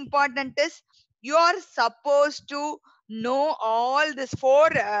 very important is you are supposed to know all this four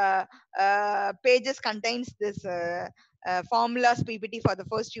pages contains this formulas PPT for the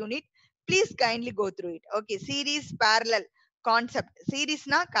first unit. Please kindly go through it. Okay, series parallel concept. Series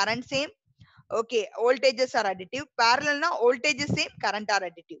na current same. Okay, voltages are additive. Parallel na voltage is same, current are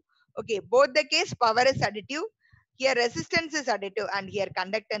additive. Okay, both the case power is additive. Here resistance is additive and here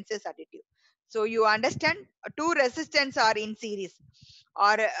conductance is additive. So you understand two resistance are in series.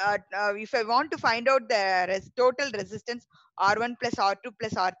 Or if I want to find out the total resistance, R1 plus R2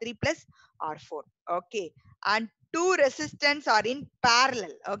 plus R3 plus R4. Okay, and two resistance are in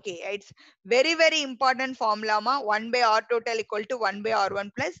parallel. Okay, it's very, very important formula. 1 by R total equal to 1 by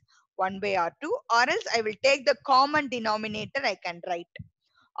R1 plus 1 by R2, or else I will take the common denominator. I can write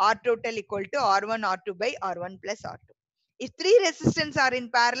R total equal to R1 R2 by R1 plus R2. If three resistance are in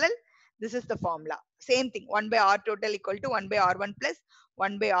parallel, this is the formula. Same thing, 1 by R total equal to 1 by R1 plus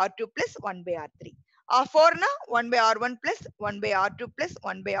 1 by R2 plus 1 by R3. R4 na 1 by R1 plus 1 by R2 plus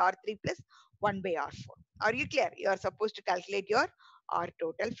 1 by R3 plus 1 by R4. Are you clear? You are supposed to calculate your R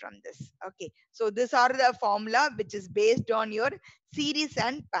total from this. Okay. So these are the formula which is based on your series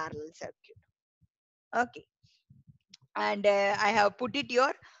and parallel circuit. Okay. And I have put it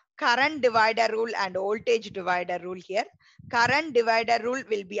your current divider rule and voltage divider rule here. Current divider rule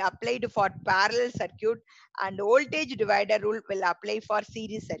will be applied for parallel circuit and voltage divider rule will apply for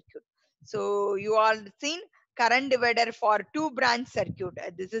series circuit. So you all seen current divider for two branch circuit.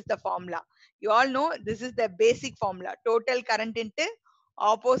 This is the formula. You all know this is the basic formula. Total current into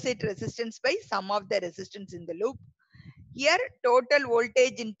opposite resistance by sum of the resistance in the loop. Here total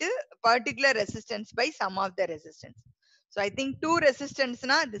voltage into particular resistance by sum of the resistance. So I think two resistance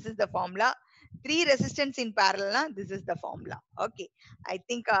na this is the formula. Three resistance in parallel na this is the formula. Okay. I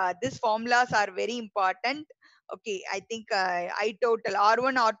think these formulas are very important. Okay. I think I total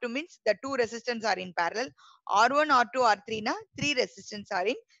R1 R2 means the two resistance are in parallel. R1 R2 R3 na three resistance are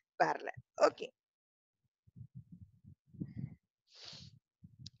in parallel. Okay.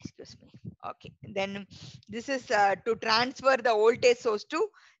 Excuse me. Okay, then this is to transfer the voltage source to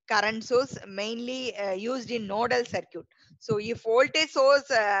current source, mainly used in nodal circuit. So if voltage source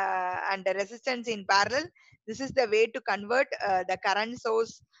and the resistance in parallel, this is the way to convert the current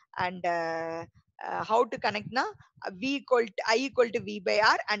source. And how to connect na V equal to I equal to V by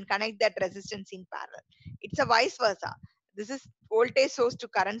R and connect that resistance in parallel. It's a vice versa. This is voltage source to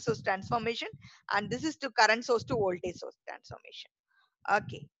current source transformation, and this is to current source to voltage source transformation.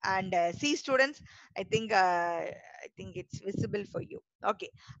 Okay, and see students, I think it's visible for you. Okay,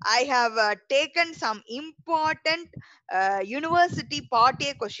 I have taken some important university part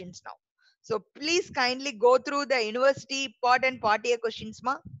A questions now. So please kindly go through the university important part A questions,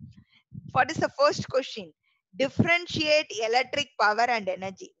 ma. What is the first question? Differentiate electric power and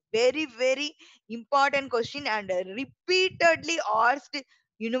energy. Very, very important question and repeatedly asked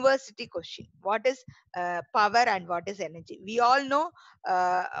university question. What is power and what is energy? We all know,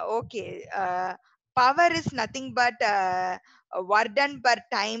 okay, power is nothing but work done per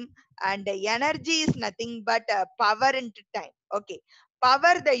time, and energy is nothing but power into time. Okay,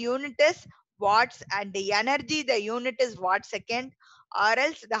 power the unit is watts and the energy the unit is watt second, or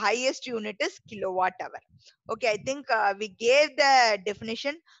else the highest unit is kilowatt hour. Okay, I think we gave the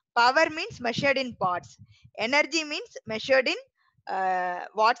definition. Power means measured in parts. Energy means measured in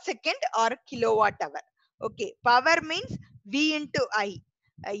watt second or kilowatt hour. Okay, power means V into I.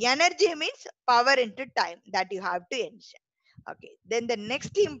 Energy means power into time that you have to ensure. Okay, then the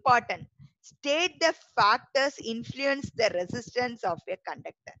next important, state the factors influence the resistance of a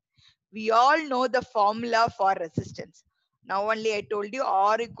conductor. We all know the formula for resistance. Now only I told you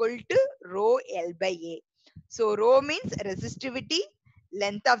R equal to rho L by A. So rho means resistivity,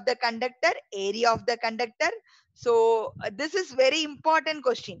 length of the conductor, area of the conductor. So this is very important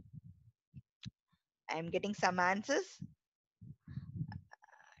question. I am getting some answers.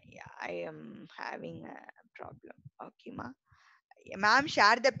 Yeah, I am having a problem. Okay, ma. Ma'am,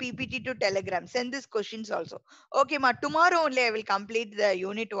 share the PPT to Telegram. Send these questions also. Okay, ma. Tomorrow only I will complete the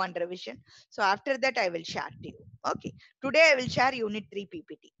Unit 1 revision. So after that, I will share to you. Okay. Today I will share Unit 3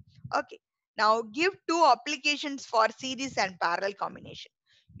 PPT. Okay. Now give two applications for series and parallel combination.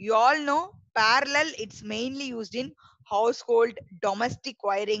 You all know parallel, it's mainly used in household, domestic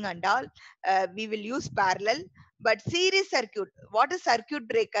wiring and all. We will use parallel. But series circuit, what is circuit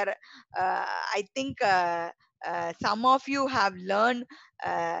breaker? I think some of you have learned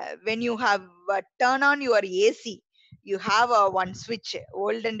when you have turn on your AC. You have one switch.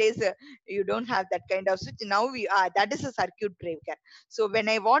 Olden days, you don't have that kind of switch. Now we that is a circuit breaker. So when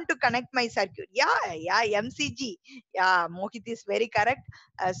I want to connect my circuit, yeah, MCG, yeah, Mohit is very correct.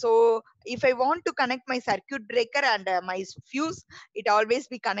 So if I want to connect my circuit breaker and my fuse, it always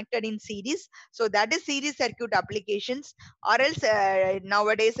be connected in series. So that is series circuit applications. Or else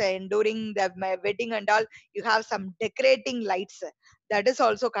nowadays during the wedding and all, you have some decorating lights that is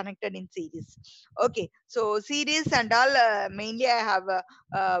also connected in series. Okay, so series and all, mainly I have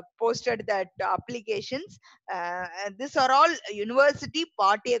posted that applications. These are all university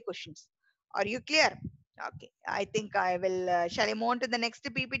part A questions. Are you clear? Okay, I think I will shall I move on to the next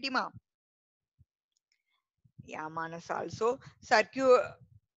PPT, ma? Yeah, Manas also circuit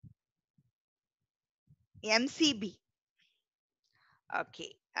MCB.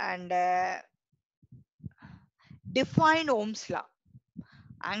 Okay, and define Ohm's law.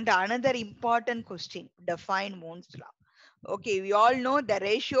 And another important question, define Ohm's law. Okay, we all know the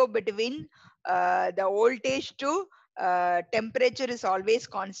ratio between the voltage to temperature is always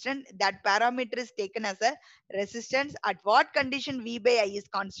constant. That parameter is taken as a resistance. At what condition V by I is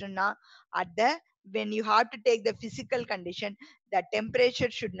constant now? At the when you have to take the physical condition, the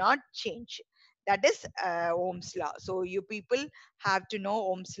temperature should not change. That is Ohm's law. So you people have to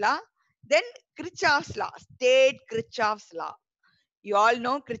know Ohm's law. Then Kirchhoff's law, state Kirchhoff's law. You all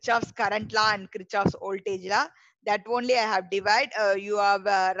know Kirchhoff's current law and Kirchhoff's voltage law. That only I have divided. You have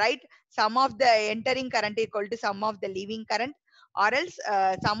right. Sum of the entering current equal to sum of the leaving current, or else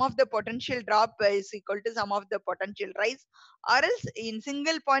sum of the potential drop is equal to sum of the potential rise, or else in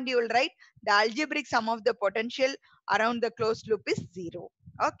single point you will write the algebraic sum of the potential around the closed loop is zero.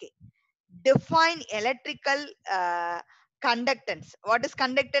 Okay. Define electrical conductance. What is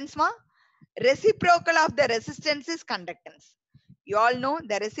conductance, ma? Reciprocal of the resistance is conductance. You all know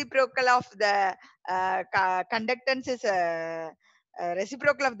the reciprocal of the conductance is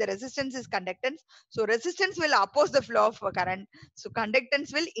reciprocal of the resistance is conductance. So resistance will oppose the flow of current. So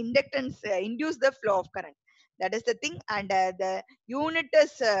conductance will induce the flow of current. That is the thing. And the unit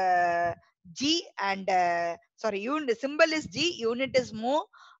is G, and sorry, unit symbol is G. Unit is mho.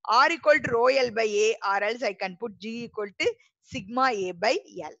 R equal to rho L by A, or else I can put G equal to sigma A by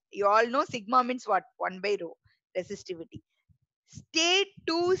L. You all know sigma means what? 1 by rho, resistivity. State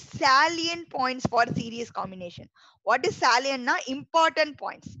two salient points for series combination. What is salient? Na? Important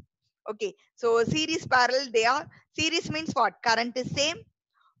points. Okay, so series parallel, they are. Series means what? Current is same,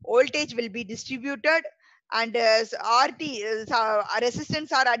 voltage will be distributed, and RT,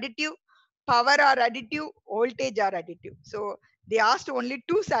 resistance are additive, power are additive, voltage are additive. So they asked only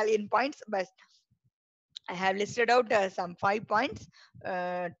two salient points, but I have listed out some 5 points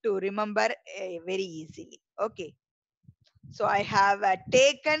to remember very easily. Okay. So I have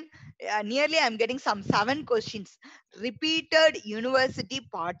taken nearly, I'm getting some 7 questions. Repeated university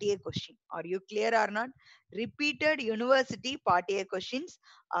part A question. Are you clear or not? Repeated university part A questions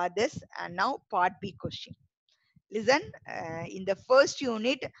are this, and now part B question. Listen, in the first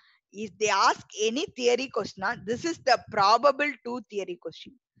unit, if they ask any theory question, this is the probable two theory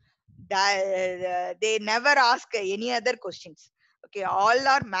question. They never ask any other questions. Okay, all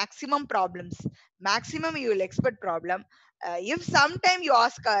are maximum problems. Maximum you will expect problem. If sometime you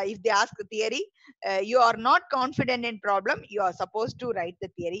ask, if they ask theory, you are not confident in problem, you are supposed to write the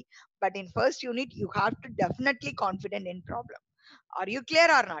theory. But in first unit, you have to definitely confident in problem. Are you clear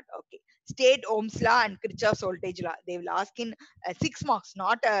or not? Okay. State Ohm's law and Kirchhoff's voltage law. They will ask in 6 marks,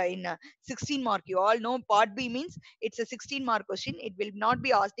 not in 16 mark. You all know part B means it's a 16 mark question. It will not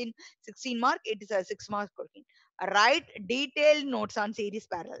be asked in 16 mark. It is a 6 mark question. Write detailed notes on series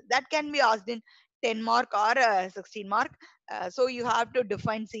parallel. That can be asked in 10 mark or 16 mark. So you have to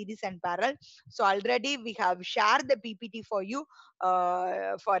define series and parallel. So already we have shared the PPT for you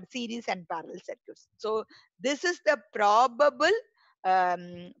for series and parallel circuits. So this is the probable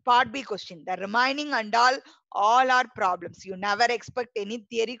part B question. The remaining and all are problems. You never expect any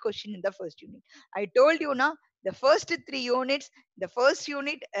theory question in the first unit. I told you now, the first 3 units, the first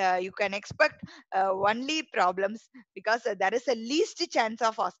unit, you can expect only problems, because there is a least chance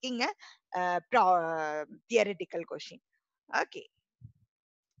of asking a theoretical question. Okay.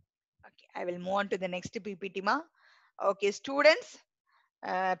 Okay, I will move on to the next PPT, ma. Okay, students,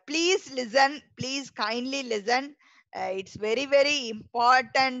 please listen. Please kindly listen. It's very very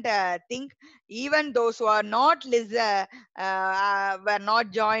important thing. Even those who are not were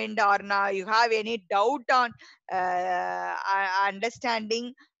not joined, or now you have any doubt on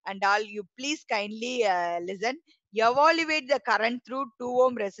understanding and all, you please kindly listen. Evaluate the current through 2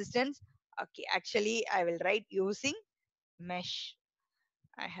 ohm resistance. Okay, actually I will write using mesh.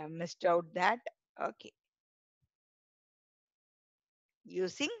 I have missed out that. Okay,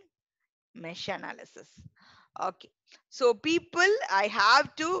 using mesh analysis. Okay, so people, I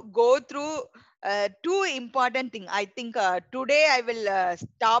have to go through two important thing. I think today I will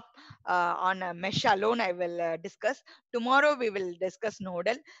stop on mesh alone. I will discuss. Tomorrow we will discuss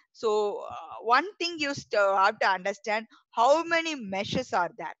nodal. So one thing you have to understand, how many meshes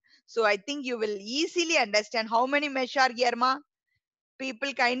are there. So I think you will easily understand how many mesh are here, ma.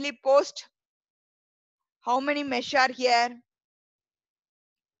 People kindly post how many mesh are here.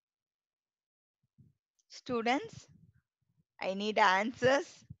 Students, I need answers.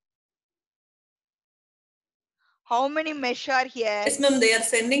 How many mesh are here? Yes, ma'am, they are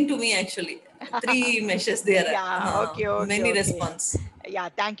sending to me actually. Three meshes there. Yeah, okay, okay, Many okay. response. Yeah,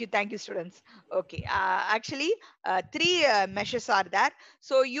 thank you, students. Okay, actually, 3 meshes are there.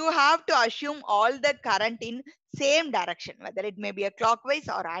 So you have to assume all the current in same direction, whether it may be a clockwise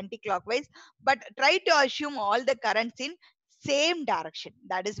or anti-clockwise, but try to assume all the currents in same direction.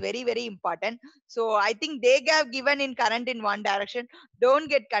 That is very very important. So I think they have given in current in one direction. Don't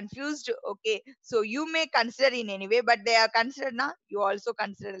get confused. Okay, so you may consider in any way, but they are considered now. You also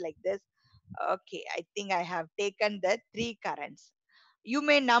consider like this. Okay, I think I have taken the 3 currents. You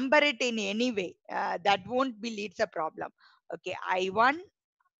may number it in any way. That won't be leads a problem. Okay, I1,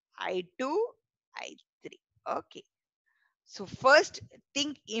 I2, I3. Okay. So first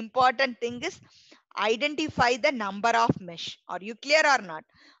thing, important thing is identify the number of mesh. Are you clear or not?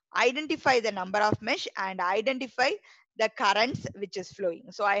 Identify the number of mesh and identify the currents which is flowing.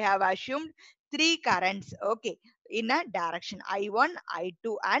 So I have assumed 3 currents, okay, in a direction I1,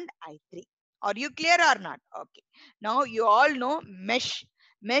 I2 and I3. Are you clear or not? Okay. Now you all know mesh.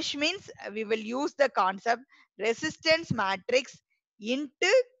 Mesh means we will use the concept resistance matrix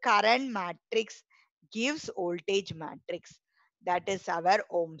into current matrix gives voltage matrix. That is our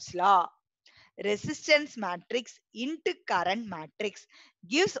Ohm's law. Resistance matrix into current matrix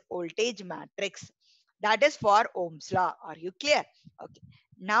gives voltage matrix. That is for Ohm's law. Are you clear? Okay.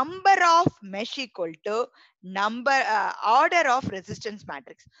 Number of mesh equal to number order of resistance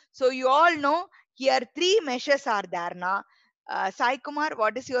matrix. So you all know here 3 meshes are there now. Sai Kumar,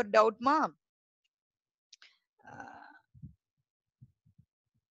 what is your doubt, ma'am?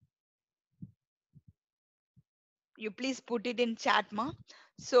 You please put it in chat, ma.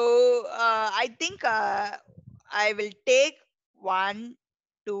 So I think I will take 1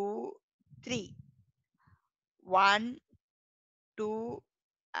 2 3, 1 2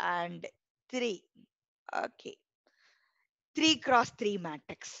 and 3. Okay, 3 cross 3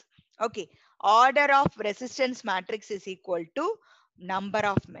 matrix. Okay, order of resistance matrix is equal to number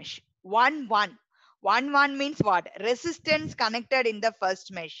of mesh. 1 1 means what? Resistance connected in the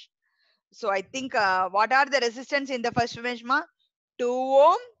first mesh. So I think what are the resistance in the first mesh, ma? 2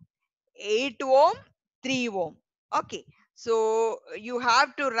 ohm, 8 ohm, 3 ohm. Okay. So you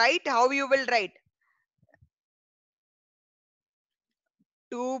have to write, how you will write?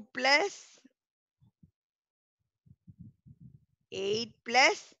 2 plus 8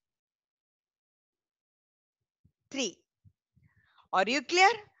 plus 3. Are you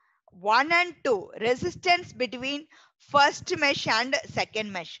clear? 1 and 2 resistance between first mesh and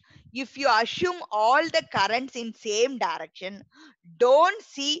second mesh. If you assume all the currents in same direction, don't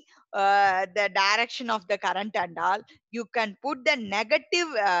see the direction of the current and all. You can put the negative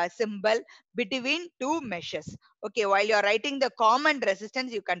symbol between 2 meshes. Okay, while you're writing the common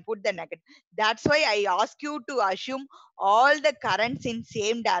resistance, you can put the negative. That's why I ask you to assume all the currents in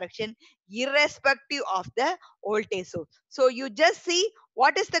same direction irrespective of the voltage source. So you just see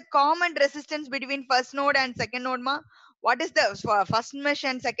what is the common resistance between first node and second node, ma? What is the first mesh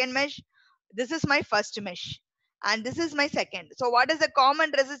and second mesh? This is my first mesh and this is my second. So what is the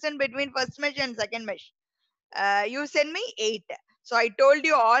common resistance between first mesh and second mesh? You send me 8. So I told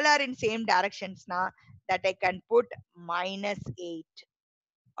you all are in same directions now, that I can put -8.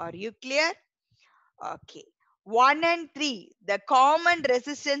 Are you clear? Okay. 1 and 3, the common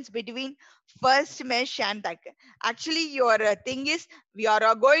resistance between first mesh and that. Actually, your thing is, we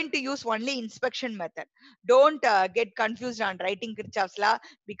are going to use only inspection method. Don't get confused on writing Kirchhoff's law,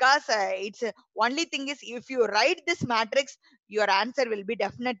 because it's only thing is, if you write this matrix, your answer will be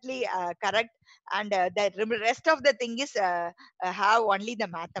definitely correct. And the rest of the thing is have only the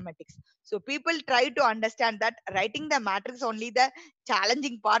mathematics. So people try to understand that writing the matrix only the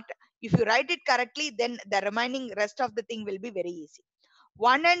challenging part. If you write it correctly, then the remaining rest of the thing will be very easy.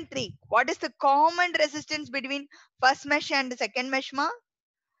 1 and 3. What is the common resistance between first mesh and second mesh, ma?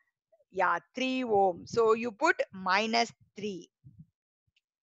 Yeah, 3 ohm. So you put -3.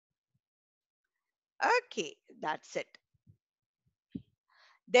 Okay, that's it.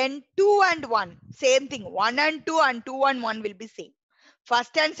 Then 2 and 1. Same thing. 1 and 2 and 2 and 1 will be same.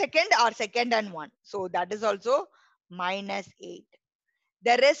 First and second or second and 1. So that is also -8.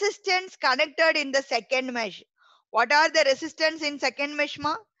 The resistance connected in the second mesh. What are the resistance in second mesh,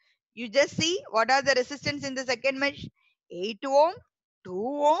 ma? You just see what are the resistance in the second mesh. 8 ohm,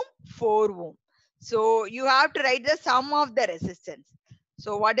 2 ohm, 4 ohm. So you have to write the sum of the resistance.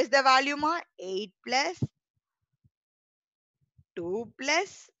 So what is the value, ma? 8 plus 2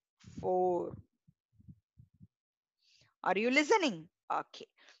 plus 4. Are you listening? Okay.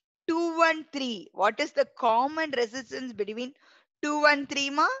 2 and 3. What is the common resistance between 2 and 3,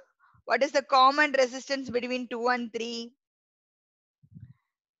 ma? What is the common resistance between 2 and 3?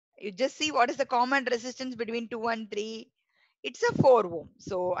 You just see what is the common resistance between 2 and 3. It's a 4 ohm.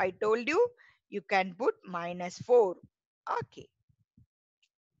 So I told you, you can put -4. Okay.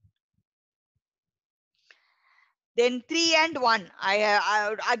 Then 3 and 1.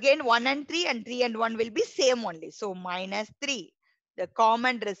 Again 1 and 3 and 3 and 1 will be same only. So -3. The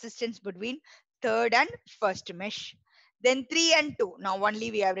common resistance between third and first mesh. Then 3 and 2. Now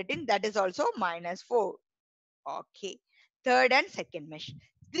only we have written, that is also -4. Okay. Third and second mesh.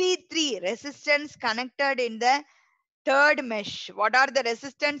 3 resistance connected in the third mesh. What are the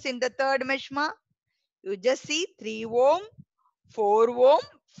resistance in the third mesh, ma? You just see 3 ohm, 4 ohm,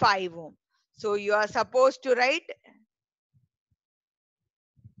 5 ohm. So you are supposed to write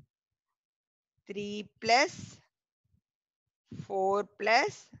 3 plus 4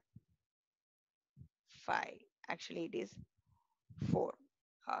 plus 5. Actually, it is 4.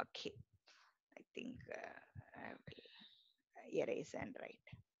 Okay. I think I will erase and write.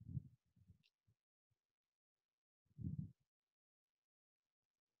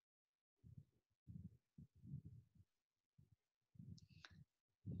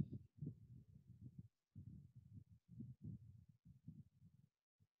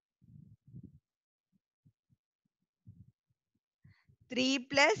 3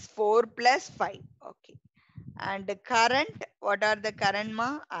 plus 4 plus 5. Okay. And the current, what are the current,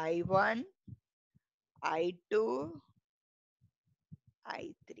 ma? I1, I2,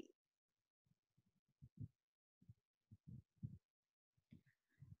 I3.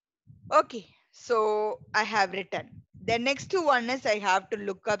 Okay, so I have written. The next one is I have to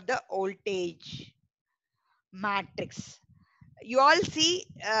look up the voltage matrix. You all see,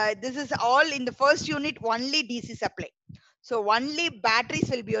 this is all in the first unit, only DC supply. So only batteries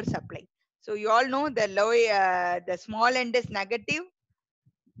will be your supply. So you all know the low, the small end is negative,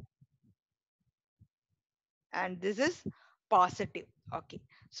 and this is positive. Okay.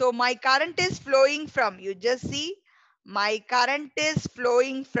 So my current is flowing from, you just see, my current is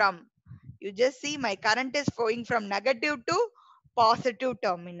flowing from, you just see my current is flowing from negative to positive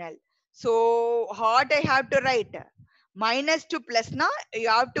terminal. So what I have to write? Minus to plus na, you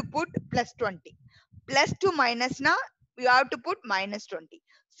have to put plus 20. Plus to minus na, you have to put -20.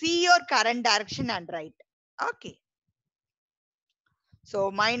 See your current direction and write. Okay.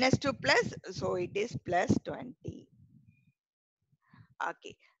 So minus to plus, so it is plus 20.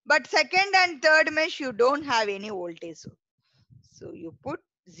 Okay. But second and third mesh, you don't have any voltage. So you put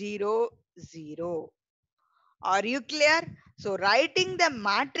 0, 0. Are you clear? So writing the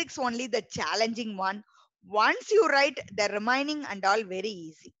matrix only the challenging one. Once you write the remaining and all very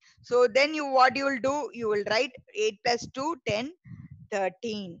easy. So then you, what you will do, you will write 8 plus 2, 10,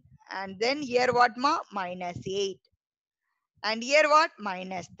 13. And then here what, ma? -8. And here what?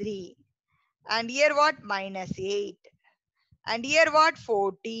 -3. And here what? -8. And here what?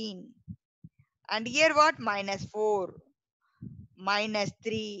 14. And here what? -4,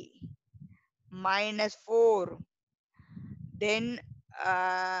 -3, -4. Then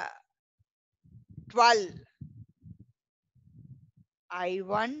 12.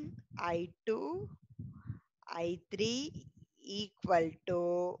 I1, I2, I3 equal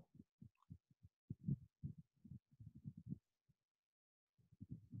to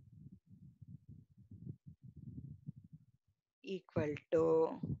equal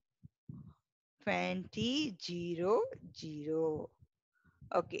to 20, 0, 0.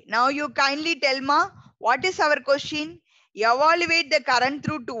 Okay, now you kindly tell ma, what is our question? Evaluate the current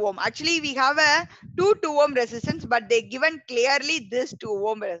through 2 ohm. Actually, we have a 2 ohm resistance, but they given clearly this 2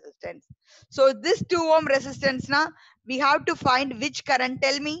 ohm resistance. So this 2 ohm resistance, na, we have to find which current.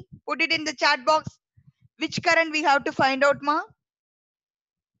 Tell me, put it in the chat box. Which current we have to find out, ma?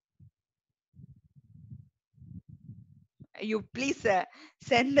 You please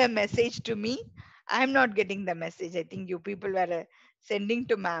send the message to me. I'm not getting the message. I think you people were sending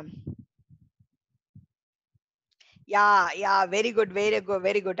to ma'am. Yeah, very good, very good,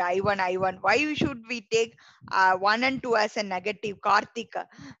 very good. I1. Why should we take 1 and 2 as a negative, Karthik?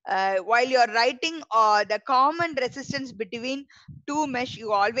 While you're writing the common resistance between two mesh,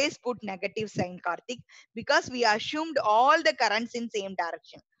 you always put negative sign, Karthik, because we assumed all the currents in same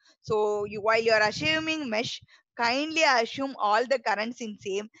direction. So while you're assuming mesh, kindly assume all the currents in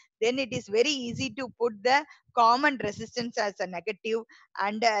same. Then it is very easy to put the common resistance as a negative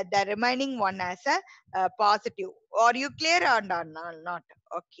and the remaining one as a positive. Are you clear or not?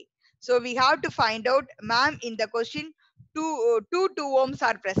 Okay. So we have to find out, ma'am, in the question, two ohms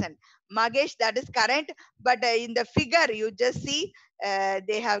are present. Magesh, that is correct. But in the figure, you just see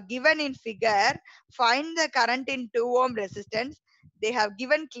they have given in figure, find the current in 2 ohm resistance. They have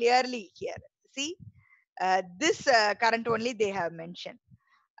given clearly here. See, this current only they have mentioned.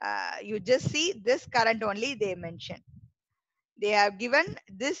 You just see this current only they mentioned. They have given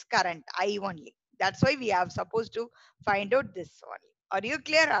this current I only. That's why we have supposed to find out this only. Are you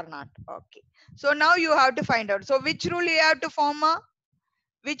clear or not? Okay. So now you have to find out. So which rule you have to form?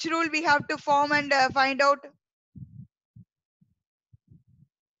 Which rule we have to form and find out?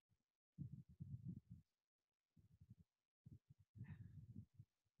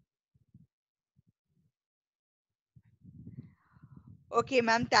 Okay,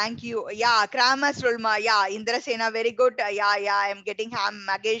 ma'am. Thank you. Yeah, Kramas Rulma. Yeah, Indra Sena. Very good. Yeah. I'm getting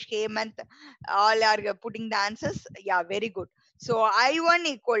Magesh, Hemant. All are putting the answers. Yeah, very good. So I1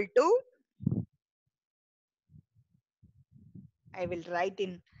 equal to, I will write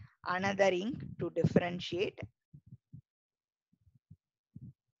in another ink to differentiate.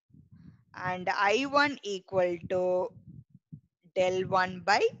 And I1 equal to del 1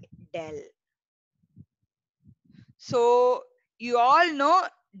 by del. So you all know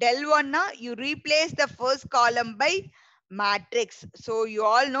del 1, na, you replace the first column by matrix. So you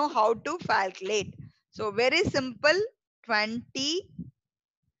all know how to calculate. So very simple, 20,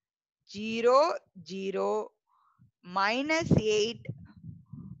 0, 0, minus 8,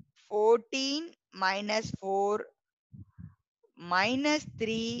 14, minus 4, minus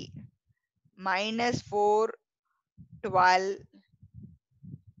 3, minus 4, 12,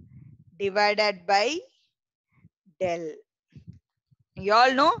 divided by del. You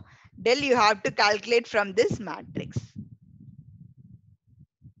all know del you have to calculate from this matrix.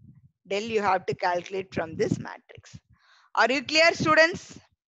 Del you have to calculate from this matrix. Are you clear, students?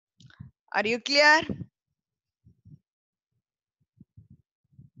 Are you clear?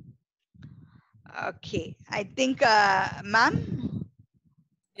 Okay. I think, ma'am,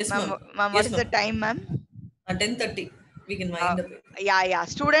 Yes, ma'am, ma'am. ma'am, what Yes, is the ma'am. time, ma'am? 10:30. We can Uh, wind up it. yeah.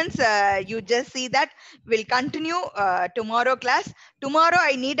 Students, you just see that we'll continue tomorrow class. Tomorrow,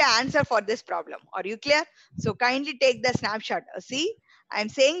 I need an answer for this problem. Are you clear? So kindly take the snapshot. See, I'm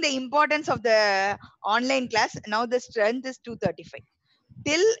saying the importance of the online class. Now the strength is 235.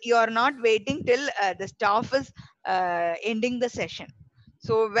 Till you are not waiting till the staff is ending the session.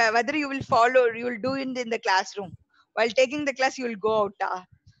 So whether you will follow, you will do in the classroom. While taking the class, you will go out.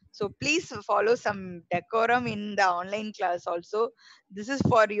 So please follow some decorum in the online class also. This is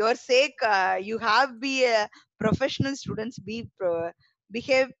for your sake. You have be professional students.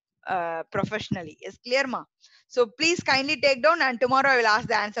 Behave professionally. Is clear, ma? So please kindly take down, and tomorrow I will ask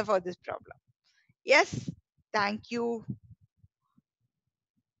the answer for this problem. Yes. Thank you.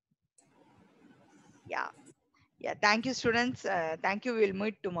 Yeah. Yeah, thank you, students. Thank you. We'll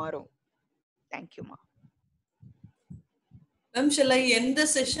meet tomorrow. Thank you, ma. Ma'am, shall I end the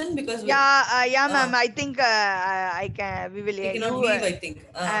session? Because Yeah, uh, ma'am. I think I can. We will. we cannot You. leave, I think.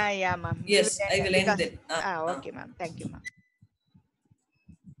 Yeah, ma'am. We will Yes, I end will end because. then. Okay, ma'am. Thank you, ma'am.